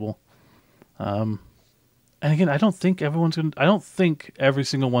for people. And again, I don't think every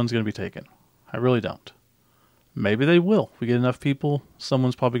single one's going to be taken. I really don't. Maybe they will. If we get enough people,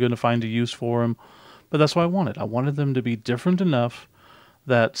 someone's probably going to find a use for them. But that's what I wanted. I wanted them to be different enough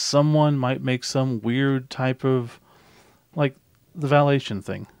that someone might make some weird type of, like, the validation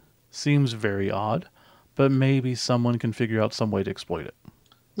thing. Seems very odd, but maybe someone can figure out some way to exploit it.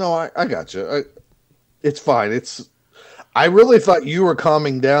 No, I got you. It's fine. I really thought you were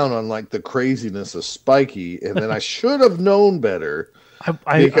calming down on like the craziness of Spiky, and then I should have known better.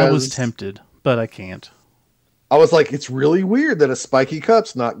 I was tempted, but I can't. I was like, it's really weird that a Spiky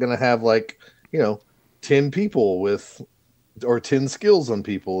Cup's not going to have like, 10 people or 10 skills on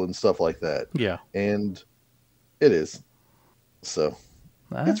people and stuff like that. Yeah. And it is. So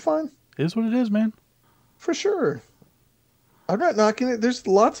it's fine. It is what it is, man. For sure. I'm not knocking it. There's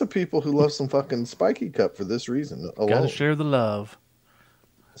lots of people who love some fucking Spiky Cup for this reason alone. Gotta share the love.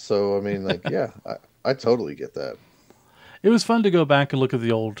 So, I mean, like, yeah, I totally get that. It was fun to go back and look at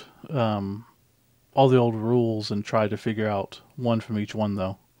the old, all the old rules and try to figure out one from each one,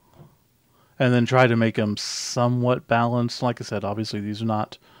 though. And then try to make them somewhat balanced. Like I said, obviously these are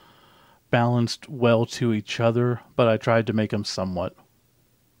not balanced well to each other, but I tried to make them somewhat.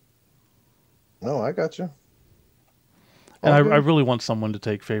 No, I got you. And I really want someone to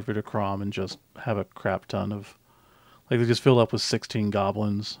take Favorite of Crom and just have a crap ton of, like, they just fill up with 16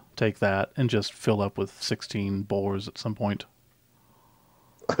 goblins, take that, and just fill up with 16 boars at some point.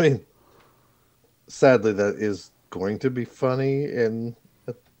 I mean, sadly, that is going to be funny, and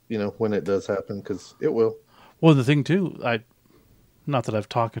when it does happen, because it will. Well, the thing too, not that I've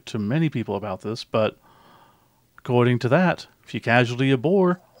talked to many people about this, but according to that, if you casualty a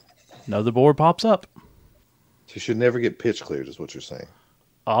boar, another boar pops up. You should never get pitch cleared, is what you're saying.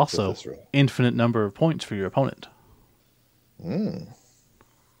 Also, infinite number of points for your opponent.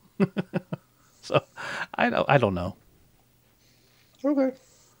 So, I don't know. Okay.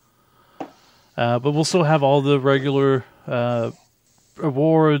 But we'll still have all the regular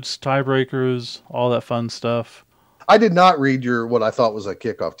awards, tiebreakers, all that fun stuff. I did not read what I thought was a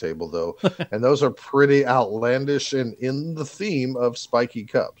kickoff table, though. And those are pretty outlandish and in the theme of Spiky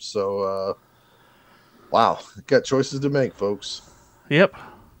Cup. So, wow, got choices to make, folks. Yep.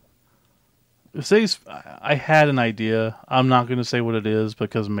 I had an idea. I'm not going to say what it is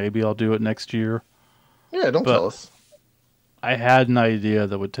because maybe I'll do it next year. Yeah, don't tell us. I had an idea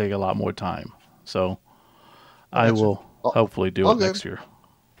that would take a lot more time. So I will hopefully do it next year.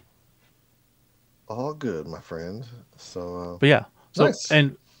 All good, my friend. So, but yeah. So, nice.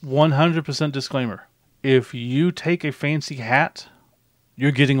 And 100% disclaimer. If you take a fancy hat,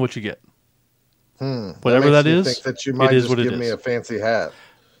 you're getting what you get. Whatever that is, think that you might it is just what it give is. me a fancy hat,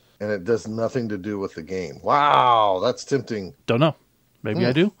 and it does nothing to do with the game. Wow, that's tempting. Don't know. Maybe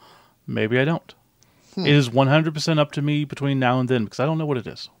I do. Maybe I don't. It is 100% up to me between now and then because I don't know what it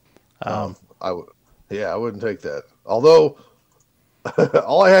is. I wouldn't take that. Although,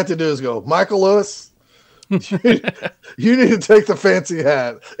 all I had to do is go, Michael Lewis, you need to take the fancy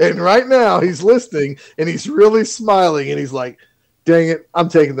hat. And right now he's listening and he's really smiling and he's like, dang it, I'm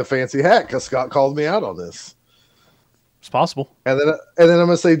taking the fancy hat because Scott called me out on this. It's possible. And then I'm going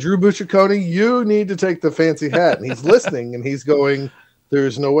to say, Drew Bucciaconi, you need to take the fancy hat. And he's listening and he's going,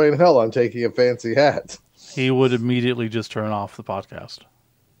 there's no way in hell I'm taking a fancy hat. He would immediately just turn off the podcast.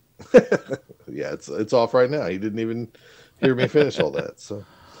 Yeah, it's off right now. He didn't even hear me finish all that. So,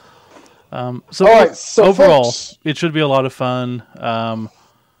 all right, so overall, folks, it should be a lot of fun.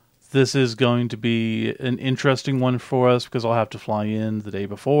 This is going to be an interesting one for us because I'll have to fly in the day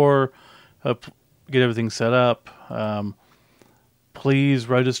before, get everything set up. Please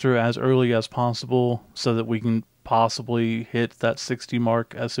register as early as possible so that we can possibly hit that 60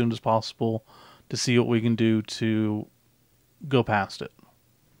 mark as soon as possible to see what we can do to go past it.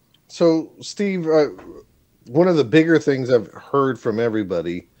 So, Steve, one of the bigger things I've heard from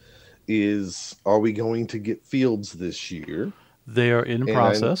everybody is, are we going to get fields this year? They are in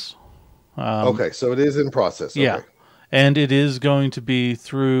process. Okay, so it is in process. Okay. Yeah, and it is going to be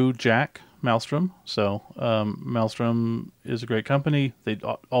through Jack Maelstrom. So Maelstrom is a great company. They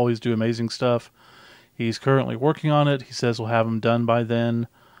always do amazing stuff. He's currently working on it. He says we'll have them done by then.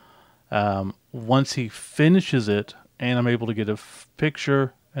 Once he finishes it and I'm able to get a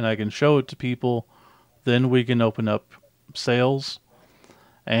picture and I can show it to people, then we can open up sales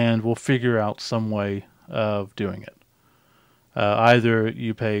and we'll figure out some way of doing it. Either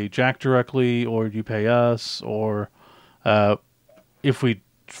you pay Jack directly or you pay us, or if we,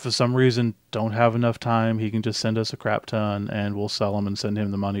 for some reason, don't have enough time, he can just send us a crap ton and we'll sell them and send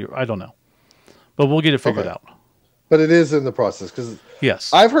him the money. I don't know. But we'll get it figured out. but it is in the process because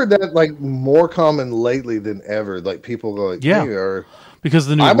Yes. I've heard that like more common lately than ever. Like people go like, Yeah. hey, because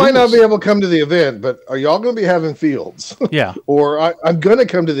the new I might not rules- be able to come to the event, but are y'all going to be having fields? Yeah. Or I'm going to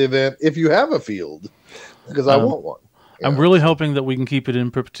come to the event if you have a field because I want one. I'm really hoping that we can keep it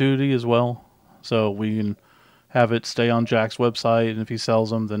in perpetuity as well, so we can have it stay on Jack's website, and if he sells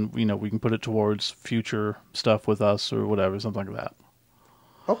them, then we can put it towards future stuff with us or whatever, something like that.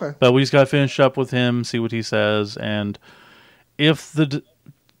 Okay. But we just got to finish up with him, see what he says, and if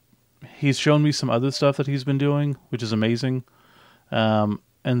he's shown me some other stuff that he's been doing, which is amazing. And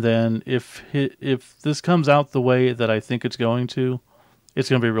then if this comes out the way that I think it's going to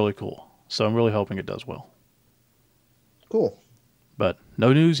be really cool. So I'm really hoping it does well. Cool. But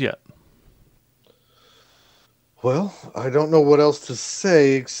no news yet. Well, I don't know what else to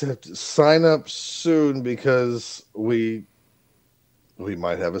say except sign up soon because we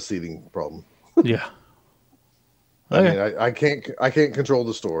might have a seating problem. Yeah. I mean, I can't control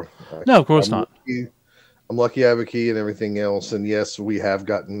the store. No, of course not. I'm lucky I have a key and everything else. And yes, we have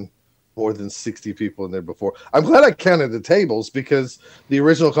gotten more than 60 people in there before. I'm glad I counted the tables because the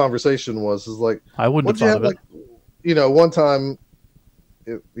original conversation was like, I wouldn't have thought of it. Like, one time,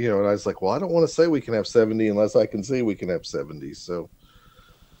 and I was like, well, I don't want to say we can have 70 unless I can see we can have 70. So,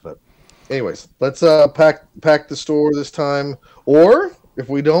 but anyways, let's pack the store this time. Or if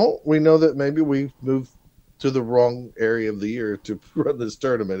we don't, we know that maybe we moved to the wrong area of the year to run this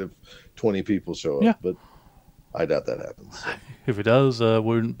tournament if 20 people show up. Yeah. But I doubt that happens. So. If it does,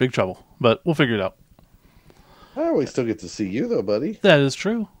 we're in big trouble. But we'll figure it out. Oh, we still get to see you, though, buddy. That is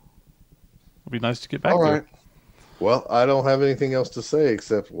true. It'll be nice to get back All there. right. Well, I don't have anything else to say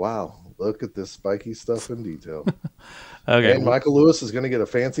except, wow, look at this spiky stuff in detail. Okay. And Michael Lewis is going to get a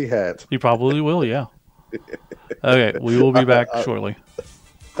fancy hat. He probably will, yeah. Okay, we will be back shortly.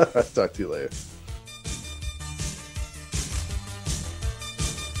 Talk to you later.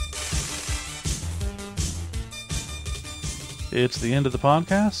 It's the end of the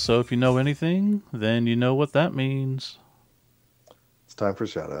podcast, so if you know anything, then you know what that means. It's time for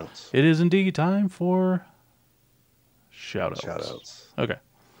shout-outs. It is indeed time for shout-outs. Okay.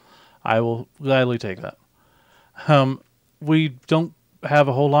 I will gladly take that. We don't have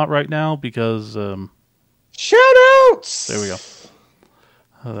a whole lot right now because... shout-outs! There we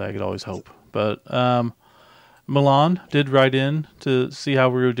go. I could always hope. But Milan did write in to see how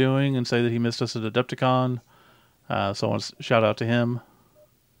we were doing and say that he missed us at Adepticon. So I want to shout out to him.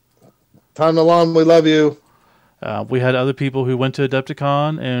 Time Milan, we love you. We had other people who went to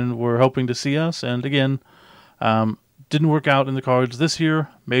Adepticon and were hoping to see us. And again, didn't work out in the cards this year.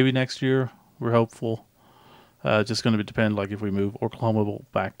 Maybe next year. We're hopeful. Just going to depend, like if we move Oklahoma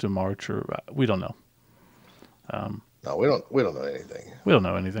back to March or we don't know. No, we don't know anything. We don't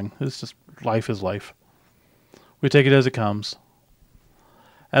know anything. It's just life is life. We take it as it comes.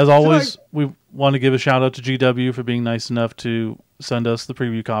 As always, we want to give a shout out to GW for being nice enough to send us the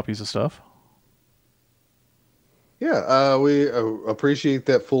preview copies of stuff. Yeah, we appreciate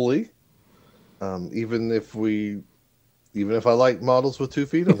that fully. Even if I like models with 2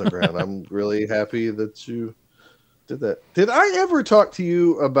 feet on the ground, I'm really happy that you did that. Did I ever talk to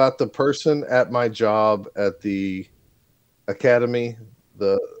you about the person at my job at the academy,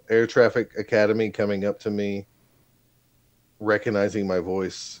 the air traffic academy, coming up to me, recognizing my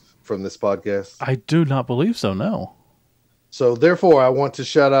voice from this podcast? I do not believe so, no. So therefore, I want to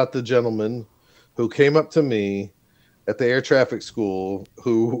shout out the gentleman who came up to me at the air traffic school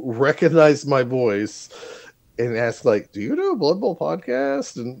who recognized my voice and asked, like, do you do a Blood Bowl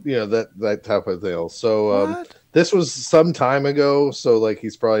podcast? And, that type of deal. So this was some time ago. So, like,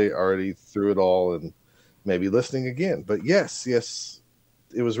 he's probably already through it all and maybe listening again. But yes,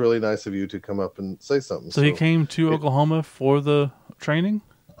 it was really nice of you to come up and say something. So he came to Oklahoma for the training?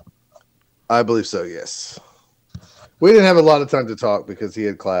 I believe so, yes. We didn't have a lot of time to talk because he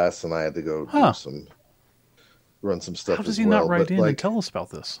had class and I had to go run some stuff. How does he not write in and tell us about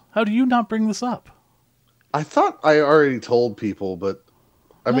this? How do you not bring this up? I thought I already told people, but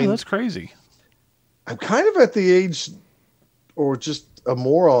I mean, that's crazy. I'm kind of at the age or just a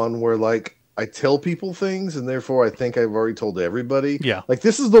moron where like I tell people things and therefore I think I've already told everybody. Yeah. Like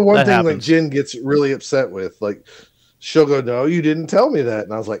this is the one thing happens. that Jen gets really upset with. Like she'll go, no, you didn't tell me that.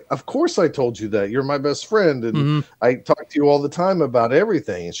 And I was like, of course I told you that. You're my best friend. And I talk to you all the time about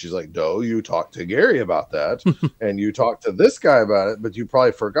everything. And she's like, no, you talked to Gary about that. And you talked to this guy about it, but you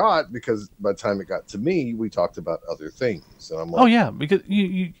probably forgot because by the time it got to me, we talked about other things. And I'm like, oh yeah, because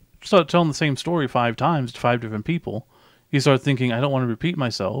you start telling the same story 5 times to 5 different people. You start thinking, I don't want to repeat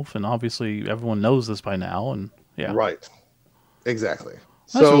myself. And obviously everyone knows this by now. And yeah. Right. Exactly.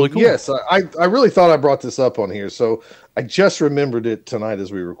 That's So really cool. yes, I really thought I brought this up on here. So I just remembered it tonight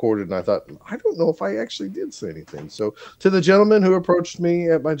as we recorded, and I thought I don't know if I actually did say anything. So to the gentleman who approached me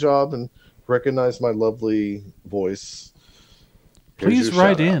at my job and recognized my lovely voice, here's Please your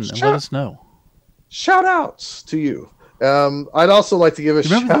write shout in outs. and let us know. Shout outs to you. I'd also like to give a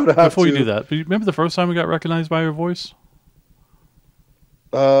shout out Before to, you do that, do you remember the first time we got recognized by your voice?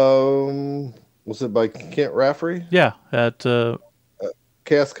 was it by Kent Rafferty? Yeah, at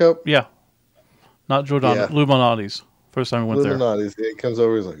Chaos Cup? yeah, not Jordan Yeah. Luminati's. First time we went there. Illuminati. He comes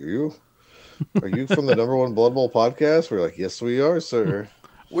over. He's like, Are you from the number one Blood Bowl podcast?" We're like, "Yes, we are, sir."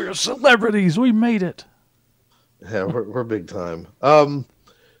 We're celebrities. We made it. Yeah, we're big time.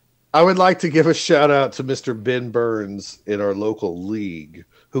 I would like to give a shout out to Mr. Ben Burns in our local league,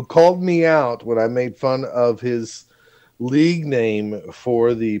 who called me out when I made fun of his league name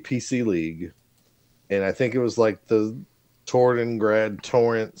for the PC League, and I think it was like the Tordengrad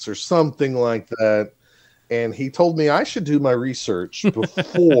Torrents or something like that. And he told me I should do my research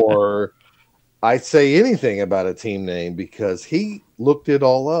before I say anything about a team name, because he looked it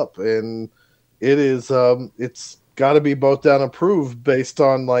all up, and it is it's got to be both down approved based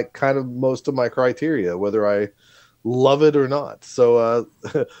on like kind of most of my criteria, whether I love it or not. So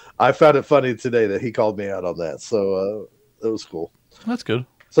I found it funny today that he called me out on that. So it was cool. That's good.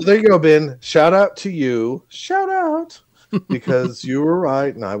 So there you go, Ben. Shout out to you. Shout out, because you were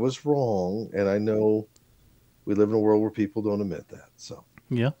right and I was wrong, and I know we live in a world where people don't admit that. So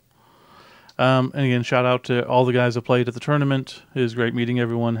Yeah. And again, shout out to all the guys that played at the tournament. It was great meeting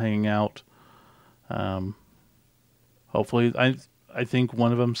everyone, hanging out. Hopefully, I think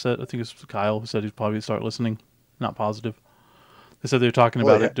one of them said, I think it's Kyle, who said he'd probably start listening. Not positive. They said they were talking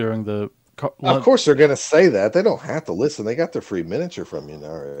about it during the. Of course, they're going to say that. They don't have to listen. They got their free miniature from you now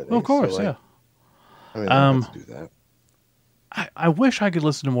already. Well, of course, so, yeah. I mean, they don't have to do that. I wish I could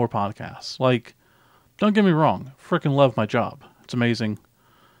listen to more podcasts. Like, don't get me wrong, freaking love my job. It's amazing.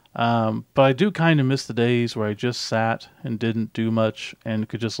 But I do kind of miss the days where I just sat and didn't do much and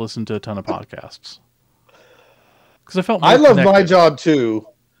could just listen to a ton of podcasts. Because I felt more I love connected. my job too,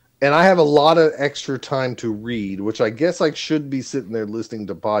 and I have a lot of extra time to read, which I guess I should be sitting there listening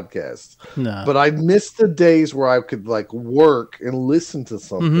to podcasts. No. But I miss the days where I could like work and listen to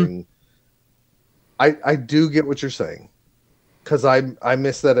something. I do get what you're saying, because I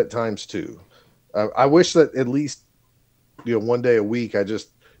miss that at times too. I wish that at least one day a week I just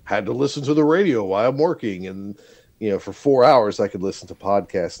had to listen to the radio while I'm working, and for 4 hours I could listen to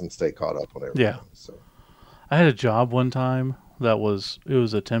podcasts and stay caught up on everything. Yeah. So I had a job one time it was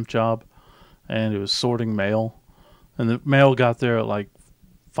a temp job, and it was sorting mail, and the mail got there at like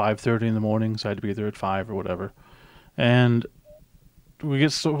 5:30 in the morning, so I had to be there at 5 or whatever. And we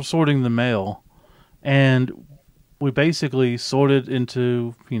get sorting the mail, and we basically sorted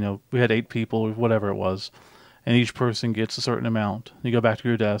into, we had 8 people or whatever it was, and each person gets a certain amount. You go back to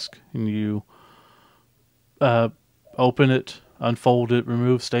your desk and you open it, unfold it,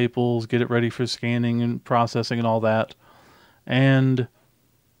 remove staples, get it ready for scanning and processing and all that. And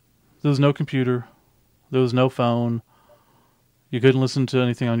there was no computer. There was no phone. You couldn't listen to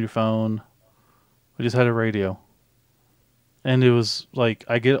anything on your phone. We just had a radio. And it was like,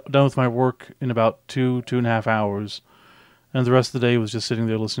 I get done with my work in about 2.5 hours, and the rest of the day was just sitting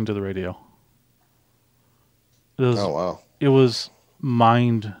there listening to the radio. oh wow. It was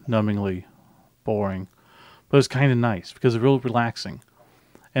mind-numbingly boring, but it was kind of nice because it was real relaxing.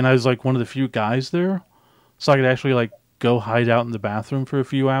 And I was like one of the few guys there, so I could actually like go hide out in the bathroom for a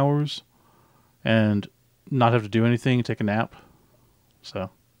few hours and not have to do anything, take a nap. So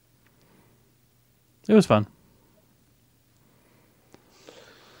it was fun.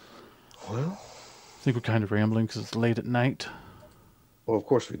 Well, I think we're kind of rambling because it's late at night. well, of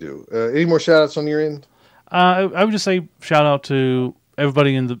course we do. Any more shout outs on your end? I would just say shout out to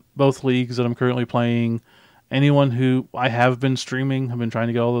everybody in both leagues that I'm currently playing. Anyone who I have been streaming, I've been trying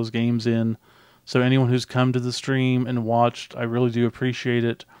to get all those games in. So anyone who's come to the stream and watched, I really do appreciate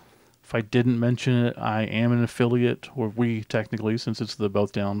it. If I didn't mention it, I am an affiliate, or we technically, since it's the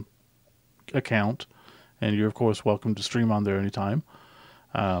Both Down account. And you're, of course, welcome to stream on there anytime.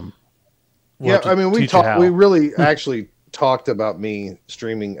 Yeah, I mean, we really actually talked about me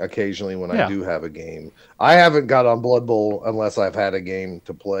streaming occasionally when I do have a game. I haven't got on Blood Bowl unless I've had a game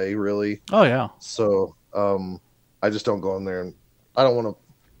to play, really. Oh, yeah. So I just don't go in there, and I don't want to.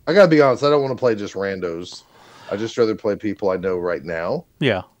 I gotta be honest, I don't want to play just randos. I just rather play people I know right now.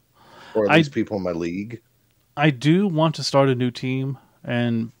 Yeah. Or at least people in my league. I do want to start a new team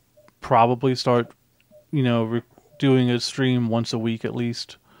and probably start, doing a stream once a week at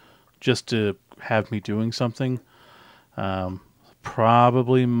least, just to have me doing something.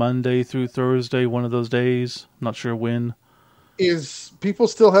 Probably Monday through Thursday, one of those days. Not sure when. Is people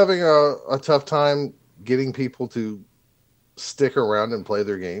still having a tough time getting people to stick around and play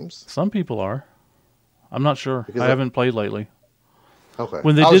their games? Some people are. I'm not sure. Because I haven't played lately. Okay.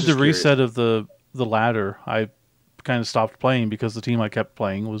 When they I was did the just curious. reset of the ladder, I kind of stopped playing because the team I kept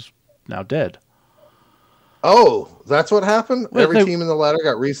playing was now dead. Oh, that's what happened? Well, Every team in the ladder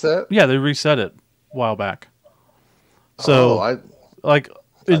got reset? Yeah, they reset it a while back. Oh, So,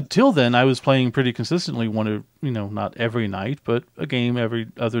 until then, I was playing pretty consistently. Not every night, but a game every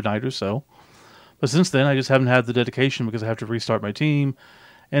other night or so. But since then, I just haven't had the dedication because I have to restart my team.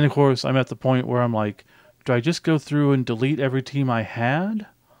 And of course, I'm at the point where I'm like, do I just go through and delete every team I had?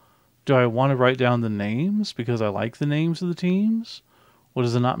 Do I want to write down the names because I like the names of the teams? Or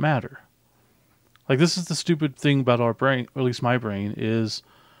does it not matter? Like, this is the stupid thing about our brain, or at least my brain, is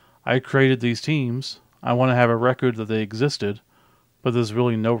I created these teams. I want to have a record that they existed, but there's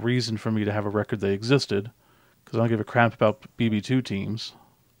really no reason for me to have a record they existed because I don't give a crap about BB2 teams.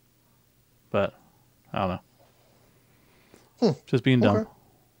 But, I don't know. Just being dumb.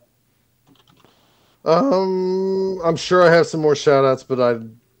 I'm sure I have some more shout outs, but I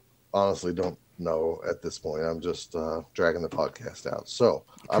honestly don't know at this point. I'm just dragging the podcast out. So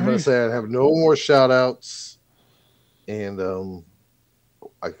I'm going to say I have no more shout outs, and I'm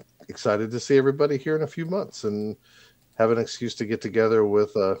excited to see everybody here in a few months and have an excuse to get together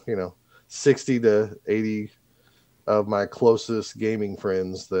with 60 to 80 of my closest gaming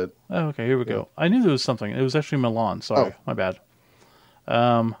friends. That okay, here we go. I knew there was something. It was actually Milan. Sorry, my bad.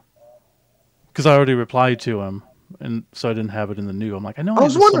 Because I already replied to him, and so I didn't have it in the new. I'm like, I know. I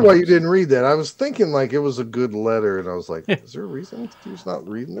was wondering why you didn't read that. I was thinking like it was a good letter, and I was like, is there a reason he's not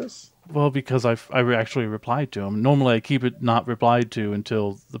reading this? Well, because I actually replied to him. Normally, I keep it not replied to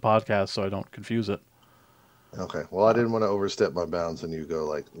until the podcast, so I don't confuse it. Okay. Well, I didn't want to overstep my bounds, and you go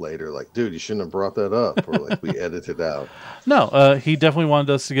like later, like, dude, you shouldn't have brought that up, or like we edited out. No, he definitely wanted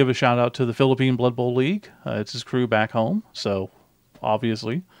us to give a shout out to the Philippine Blood Bowl League. It's his crew back home, so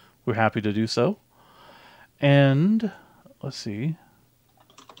obviously we're happy to do so. And let's see,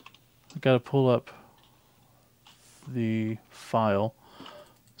 I got to pull up the file.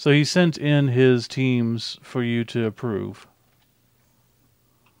 So he sent in his teams for you to approve.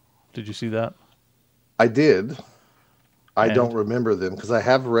 Did you see that? I did. I don't remember them because I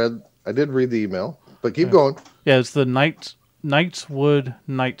did read the email, but keep going. Yeah, it's the Knightswood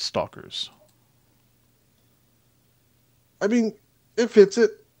Night Stalkers. I mean, it fits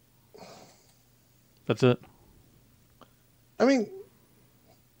it. That's it. I mean,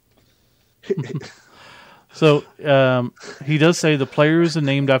 so he does say the players are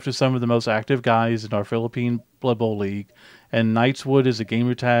named after some of the most active guys in our Philippine Blood Bowl League, and Knightswood is a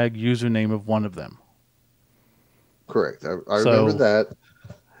gamertag username of one of them. Correct. I remember that.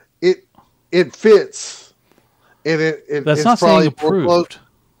 It fits, and that's it's not saying approved.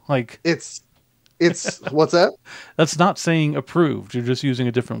 Like it's what's that? That's not saying approved. You're just using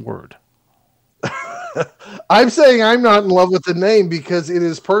a different word. I'm saying I'm not in love with the name because it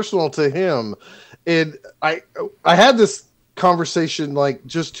is personal to him, and I had this conversation like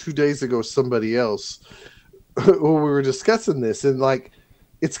just 2 days ago with somebody else when we were discussing this, and like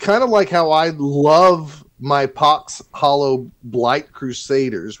it's kind of like how I love my Pox Hollow Blight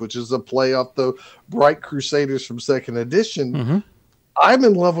Crusaders, which is a play off the Bright Crusaders from second edition. Mm-hmm. I'm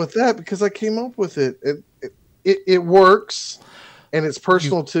in love with that because I came up with it. It works, and it's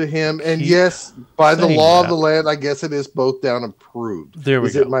personal to him. And yes, by the law of the land, I guess it is both down approved. There we go.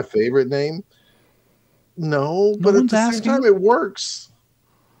 Is it my favorite name? No, but at the same time, it works.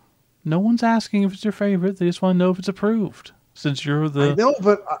 No one's asking if it's your favorite. They just want to know if it's approved. Since you're I know,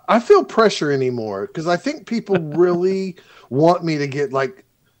 but I feel pressure anymore because I think people really want me to get like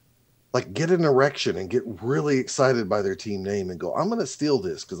get an erection and get really excited by their team name and go, I'm going to steal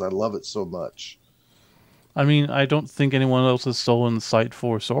this because I love it so much. I mean, I don't think anyone else has stolen the site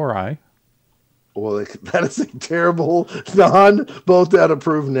for Sorai. Well, that is a terrible both out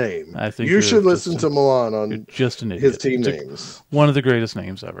approved name. I think you should listen to Milan on just an idiot. His team names. One of the greatest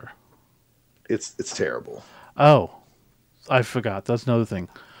names ever. It's terrible. Oh. I forgot. That's another thing.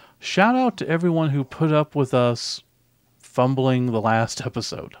 Shout out to everyone who put up with us fumbling the last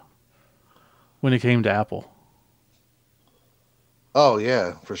episode when it came to Apple. Oh,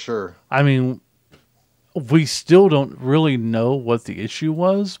 yeah, for sure. I mean, we still don't really know what the issue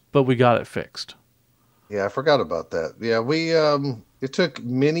was, but we got it fixed. Yeah, I forgot about that. Yeah, we it took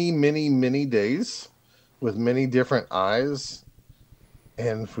many, many, many days with many different eyes.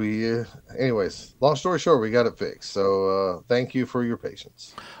 And anyways, long story short, we got it fixed. So thank you for your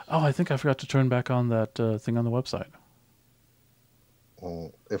patience. Oh, I think I forgot to turn back on that thing on the website.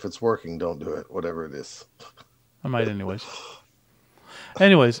 Well, if it's working, don't do it. Whatever it is. I might anyways.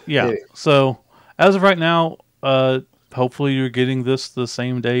 Anyways, yeah. Yeah. So as of right now, hopefully you're getting this the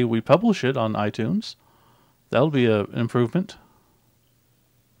same day we publish it on iTunes. That'll be an improvement.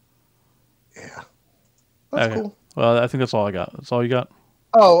 Yeah. That's cool. Well, I think that's all I got. That's all you got?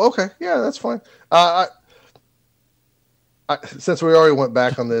 Oh, okay. Yeah, that's fine. Since we already went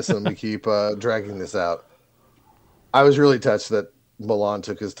back on this and we keep dragging this out, I was really touched that Milan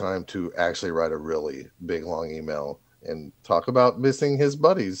took his time to actually write a really big, long email and talk about missing his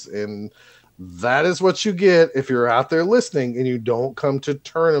buddies. And that is what you get if you're out there listening and you don't come to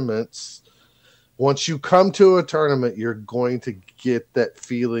tournaments. Once you come to a tournament, you're going to get that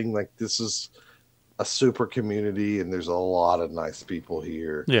feeling like this is a super community and there's a lot of nice people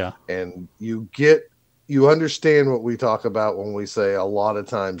here. Yeah. And you understand what we talk about when we say a lot of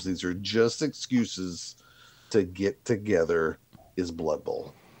times these are just excuses to get together is Blood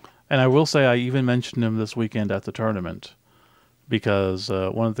Bowl. And I will say I even mentioned him this weekend at the tournament because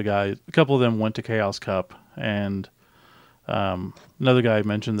one of the guys, a couple of them went to Chaos Cup, and another guy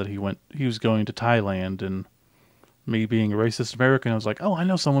mentioned that he was going to Thailand, and me being a racist American, I was like, oh, I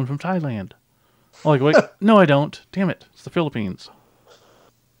know someone from Thailand. I'm like, wait, no, I don't. Damn it. It's the Philippines.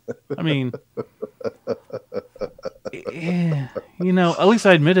 I mean, yeah, at least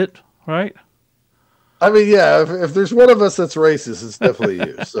I admit it, right? I mean, yeah, if there's one of us that's racist, it's definitely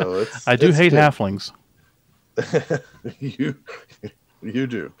you. So I do hate halflings. You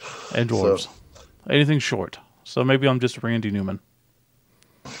do. And dwarves. So. Anything short. So maybe I'm just Randy Newman.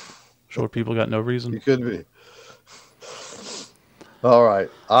 Short people got no reason. You could be. All right.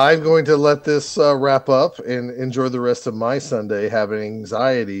 I'm going to let this wrap up and enjoy the rest of my Sunday having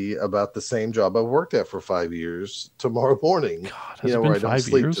anxiety about the same job I've worked at for 5 years tomorrow morning. God, has it been 5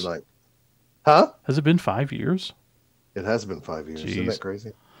 years? Tonight. Huh? Has it been 5 years? It has been 5 years. Jeez. Isn't that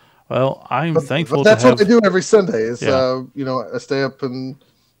crazy? Well, I'm thankful. But that's what I do every Sunday. Is yeah. I stay up and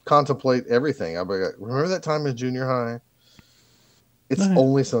contemplate everything. I remember that time in junior high. It's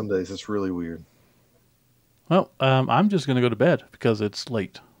only Sundays. It's really weird. Well, I'm just going to go to bed because it's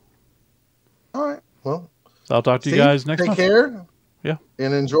late. All right. Well, so I'll talk to you guys next month. Take care. Yeah.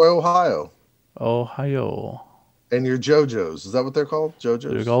 And enjoy Ohio. Ohio. And your JoJo's. Is that what they're called?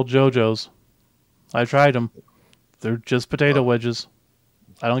 JoJo's? They're called JoJo's. I tried them. They're just potato wedges.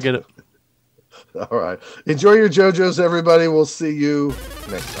 I don't get it. All right. Enjoy your JoJo's, everybody. We'll see you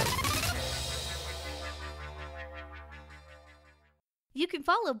next time. You can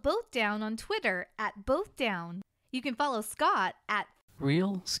follow Both Down on Twitter at Both Down. You can follow Scott at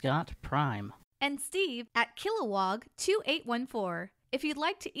Real Scott Prime and Steve at Kilowog2814. If you'd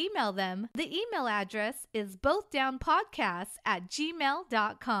like to email them, the email address is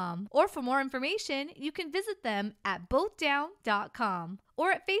bothdownpodcast@gmail.com. Or for more information, you can visit them at bothdown.com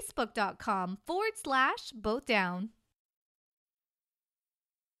or at facebook.com/bothdown.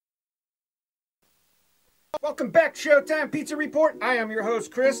 Welcome back, Showtime Pizza Report. I am your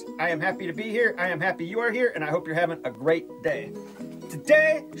host, Chris. I am happy to be here. I am happy you are here, and I hope you're having a great day.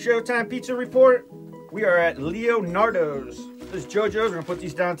 Today, Showtime Pizza Report, we are at Leonardo's. This is JoJo's. We're going to put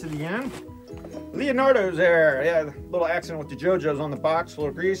these down to the end. Leonardo's there. Yeah, a little accident with the JoJo's on the box, a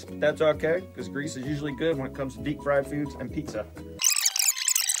little grease, but that's okay, because grease is usually good when it comes to deep fried foods and pizza.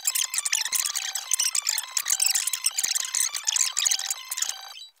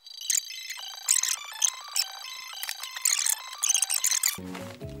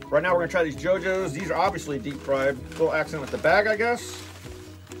 Right now we're going to try these JoJo's. These are obviously deep fried. A little accident with the bag, I guess.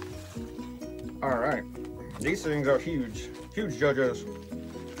 All right. These things are huge. Huge JoJo's.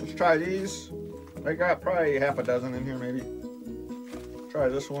 Let's try these. I got probably half a dozen in here, maybe. Try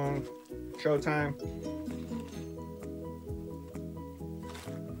this one. Showtime.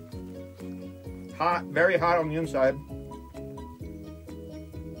 Hot. Very hot on the inside.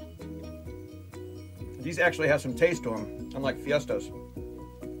 These actually have some taste to them, unlike Fiestas.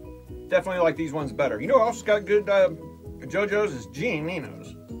 Definitely like these ones better. You know who else got good JoJo's is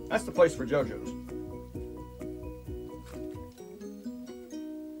Giannino's. That's the place for JoJo's.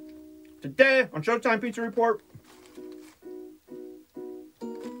 Today on Showtime Pizza Report,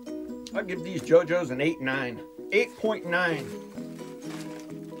 I'll give these JoJo's an 8.9.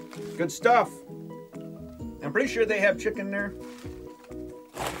 8.9. Good stuff. I'm pretty sure they have chicken there.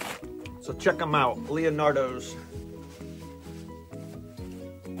 So check them out. Leonardo's.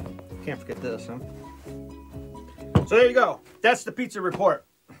 Can't forget this, huh? So there you go. That's the pizza report.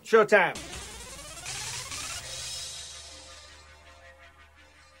 Showtime.